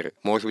примеры.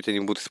 Может быть, они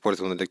будут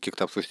использованы для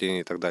каких-то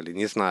обсуждений и так далее,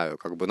 не знаю,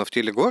 как бы. Но в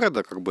теле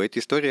города, как бы, эти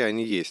истории,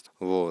 они есть,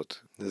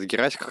 вот.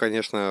 Герачка,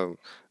 конечно,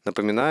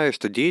 напоминаю,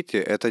 что дети —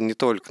 это не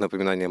только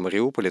напоминание о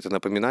Мариуполе, это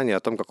напоминание о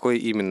том, какое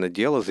именно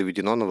дело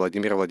заведено на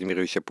Владимира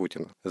Владимировича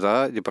Путина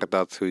за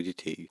депортацию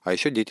детей. А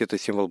еще дети — это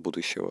символ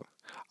будущего.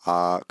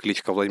 А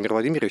кличка Владимира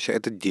Владимировича —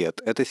 это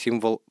дед, это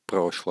символ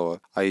прошлого.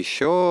 А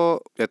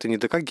еще это не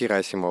ДК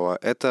Герасимова,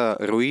 это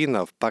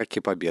руина в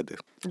Парке Победы.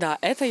 Да,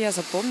 это я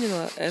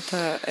запомнила,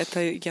 это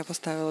я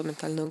поставила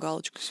ментальную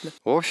галочку себе.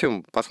 В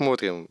общем,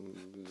 посмотрим.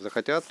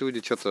 Захотят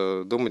люди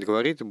что-то думать,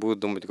 говорить, будут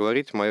думать,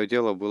 говорить. Мое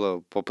дело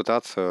было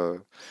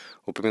попытаться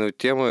упомянуть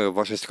темы, в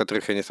важности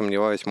которых я не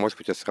сомневаюсь. Может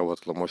быть, это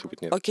сработало, может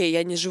быть, нет. Окей,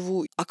 я не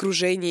живу в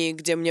окружении,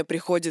 где мне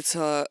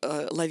приходится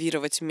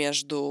лавировать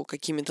между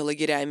какими-то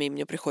лагерями, и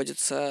мне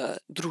приходится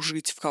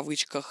дружить, в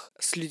кавычках,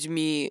 с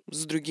людьми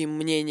с другим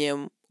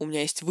мнением. У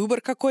меня есть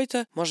выбор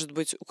какой-то. Может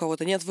быть, у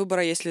кого-то нет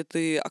выбора, если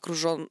ты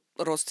окружен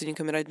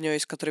родственниками, роднёй,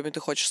 с которыми ты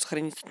хочешь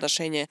сохранить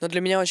отношения. Но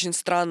для меня очень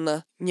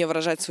странно не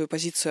выражать свою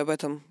позицию об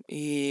этом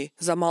и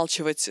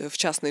замалчивать в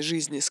частной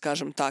жизни,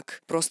 скажем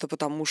так, просто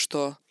потому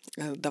что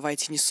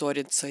давайте не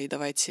ссориться и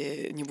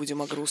давайте не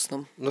будем о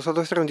грустном. Ну, с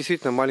одной стороны,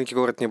 действительно, маленький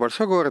город,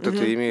 небольшой город,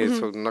 это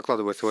имеет,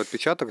 накладывает свой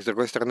отпечаток. С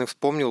другой стороны,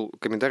 вспомнил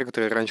комментарий,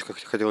 который я раньше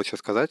хотел еще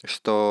сказать,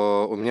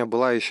 что у меня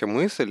была еще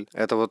мысль,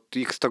 это вот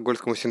и к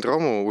стокгольмскому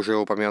синдрому, уже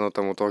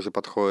упомянутому, тоже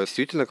подходит.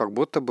 Действительно, как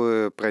будто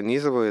бы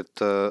пронизывает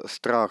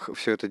страх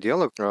все это дело.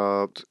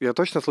 Я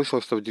точно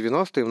слышал, что в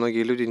 90-е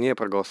многие люди не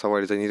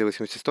проголосовали за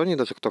независимость Эстонии,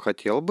 даже кто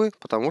хотел бы,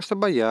 потому что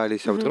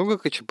боялись, а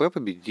вдруг КЧП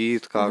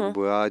победит, как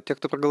бы, а те,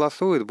 кто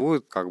проголосует,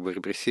 будут как бы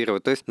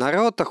репрессировать. То есть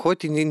народ-то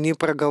хоть и не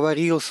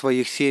проговорил в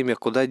своих семьях,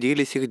 куда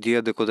делись их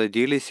деды, куда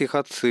делись их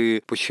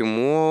отцы,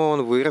 почему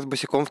он вырос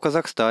босиком в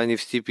Казахстане,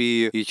 в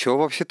степи, и что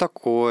вообще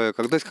такое.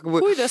 Когда есть как бы...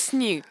 Хуй да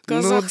сни,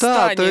 Ну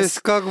да, то есть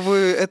как бы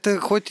это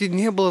хоть и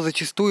не было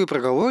зачастую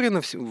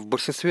проговорено в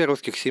большинстве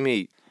русских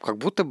семей, как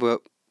будто бы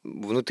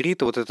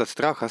внутри-то вот этот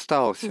страх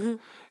остался.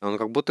 Он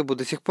как будто бы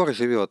до сих пор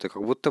живет, и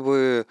как будто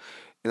бы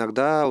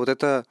иногда вот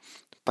эта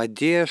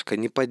поддержка,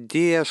 не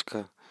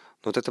поддержка,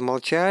 вот это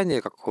молчание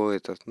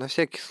какое-то, на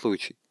всякий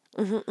случай,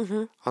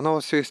 оно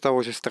все из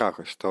того же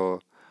страха,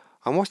 что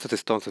а может от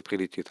эстонцев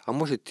прилетит, а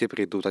может те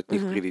придут, от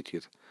них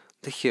прилетит.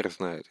 Да хер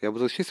знает. Я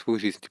буду жить свою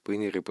жизнь, типа, и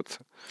не рыпаться.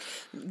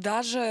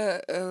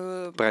 Даже...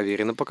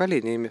 Проверено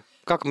поколениями.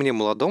 Как мне,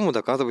 молодому,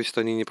 доказывать,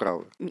 что они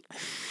неправы?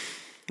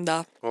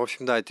 Да. В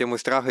общем, да, темы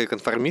страха и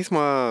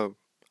конформизма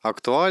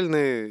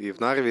актуальны, и в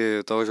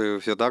Нарве тоже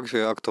все так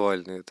же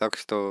актуальны. Так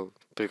что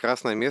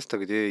прекрасное место,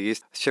 где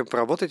есть с чем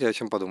поработать и о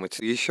чем подумать.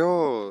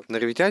 Еще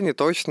нарвитяне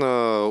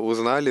точно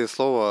узнали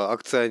слово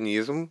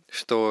акционизм,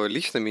 что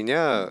лично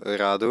меня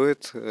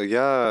радует.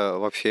 Я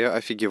вообще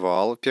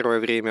офигевал первое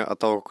время от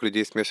того, как у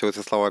людей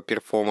смешиваются слова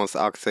перформанс,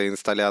 акция,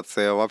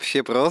 инсталляция.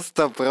 Вообще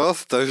просто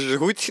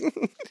жуть.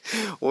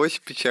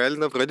 Очень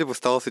печально. Вроде бы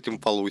стало с этим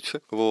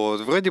получше.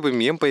 Вот. Вроде бы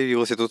мем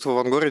появился. Тут в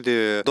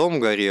Авангороде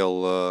дом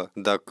горел.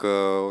 Так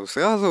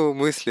сразу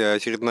мысли,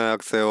 очередная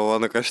акция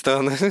Лана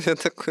Каштана. Я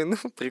такой, ну,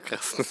 прекрасно.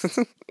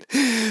 ясно.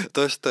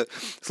 То, что...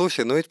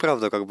 Слушай, ну ведь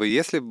правда, как бы,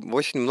 если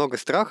очень много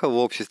страха в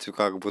обществе,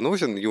 как бы,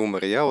 нужен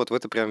юмор, я вот в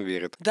это прям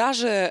верю.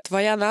 Даже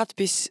твоя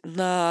надпись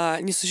на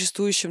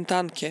несуществующем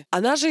танке,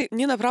 она же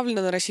не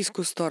направлена на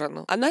российскую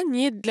сторону. Она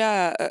не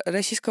для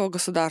российского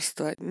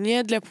государства,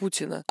 не для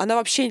Путина. Она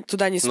вообще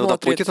туда не смотрит. Но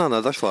до Путина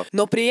она дошла.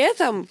 Но при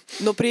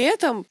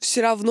этом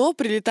все равно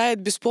прилетает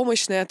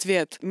беспомощный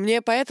ответ.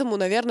 Мне поэтому,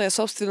 наверное,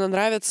 собственно,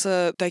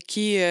 нравятся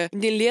такие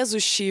не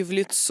лезущие в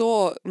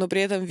лицо, но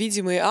при этом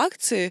видимые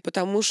акции,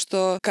 потому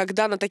что,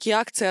 когда на такие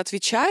акции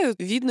отвечают,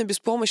 видно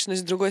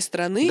беспомощность с другой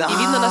стороны, Да! и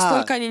видно,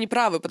 насколько они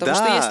неправы. Потому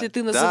что если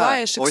ты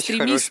называешь очень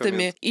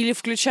экстремистами или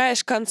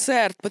включаешь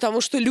концерт, потому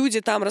что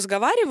люди там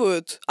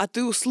разговаривают, а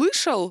ты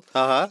услышал,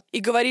 Ага. и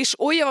говоришь: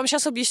 ой, я вам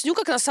сейчас объясню,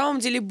 как на самом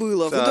деле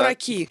было. Вы Так.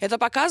 дураки. Это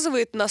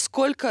показывает,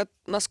 насколько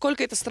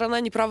эта страна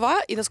не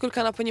права, и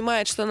насколько она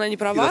понимает, что она не И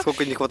права.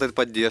 насколько не хватает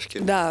поддержки.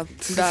 Да,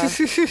 да.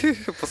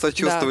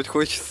 Посочувствовать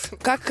хочется.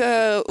 Как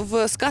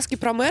в сказке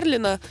про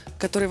Мерлина,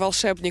 который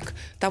волшебник,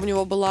 там у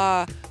него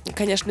была,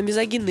 конечно,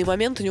 мизогинный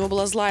момент, у него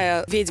была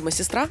злая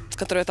ведьма-сестра,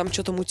 которая там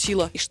что-то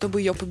мутила. И чтобы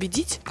ее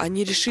победить,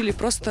 они решили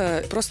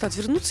просто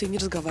отвернуться и не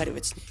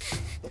разговаривать с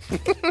ней.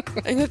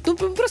 Они говорят: ну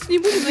мы просто не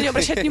будем на нее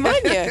обращать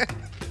внимания,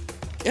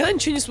 и она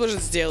ничего не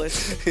сможет сделать.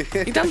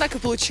 И там так и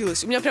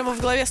получилось. У меня прямо в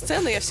голове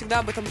сцена, я всегда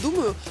об этом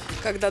думаю,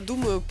 когда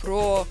думаю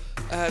про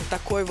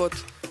такой вот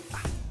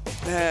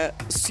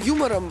с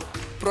юмором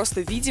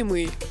просто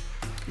видимый,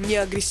 не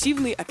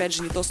агрессивный, опять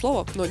же, не то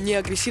слово, но не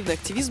агрессивный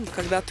активизм,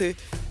 когда ты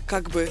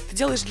как бы ты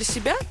делаешь для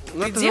себя,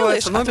 Ну, ты это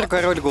делаешь... называется номер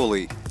 «Король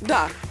голый».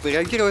 Да,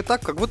 Реагировать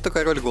так, как будто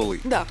король голый.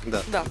 да.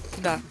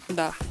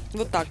 Да.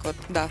 Вот так вот,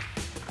 да.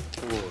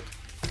 Вот.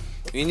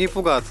 И не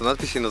пугаться,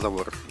 надписи на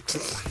забор.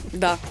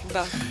 Да.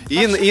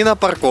 И на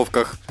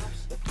парковках.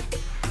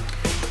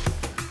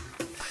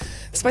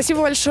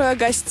 Спасибо большое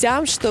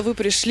гостям, что вы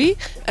пришли.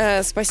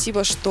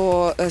 Спасибо,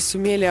 что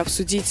сумели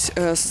обсудить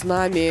с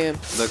нами...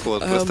 Так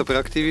вот, просто про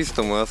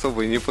активиста мы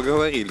особо и не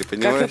поговорили,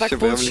 понимаешь, так в чем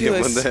проблема,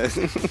 получилось? да.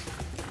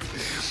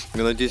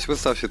 Я надеюсь, вы,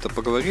 Саша,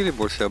 поговорили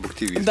больше об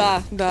активизме.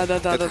 Да.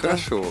 Это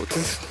хорошо.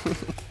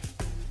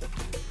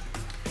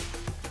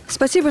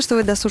 Спасибо, что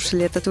вы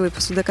дослушали этот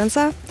выпуск до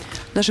конца.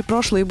 Наши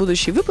прошлые и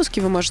будущие выпуски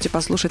вы можете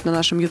послушать на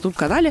нашем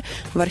YouTube-канале,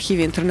 в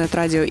архиве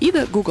интернет-радио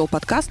Ида, Google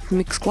Podcast,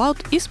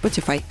 Mixcloud и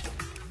Spotify.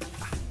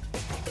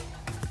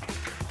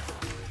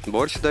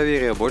 Больше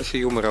доверия, больше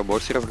юмора,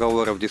 больше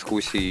разговоров,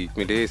 дискуссий,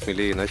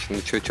 смелее, иначе, ну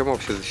что мы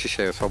вообще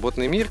защищаем?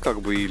 Свободный мир,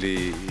 как бы,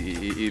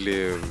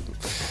 или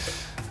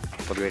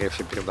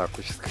подгоревший пердак,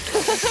 хочется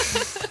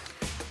сказать.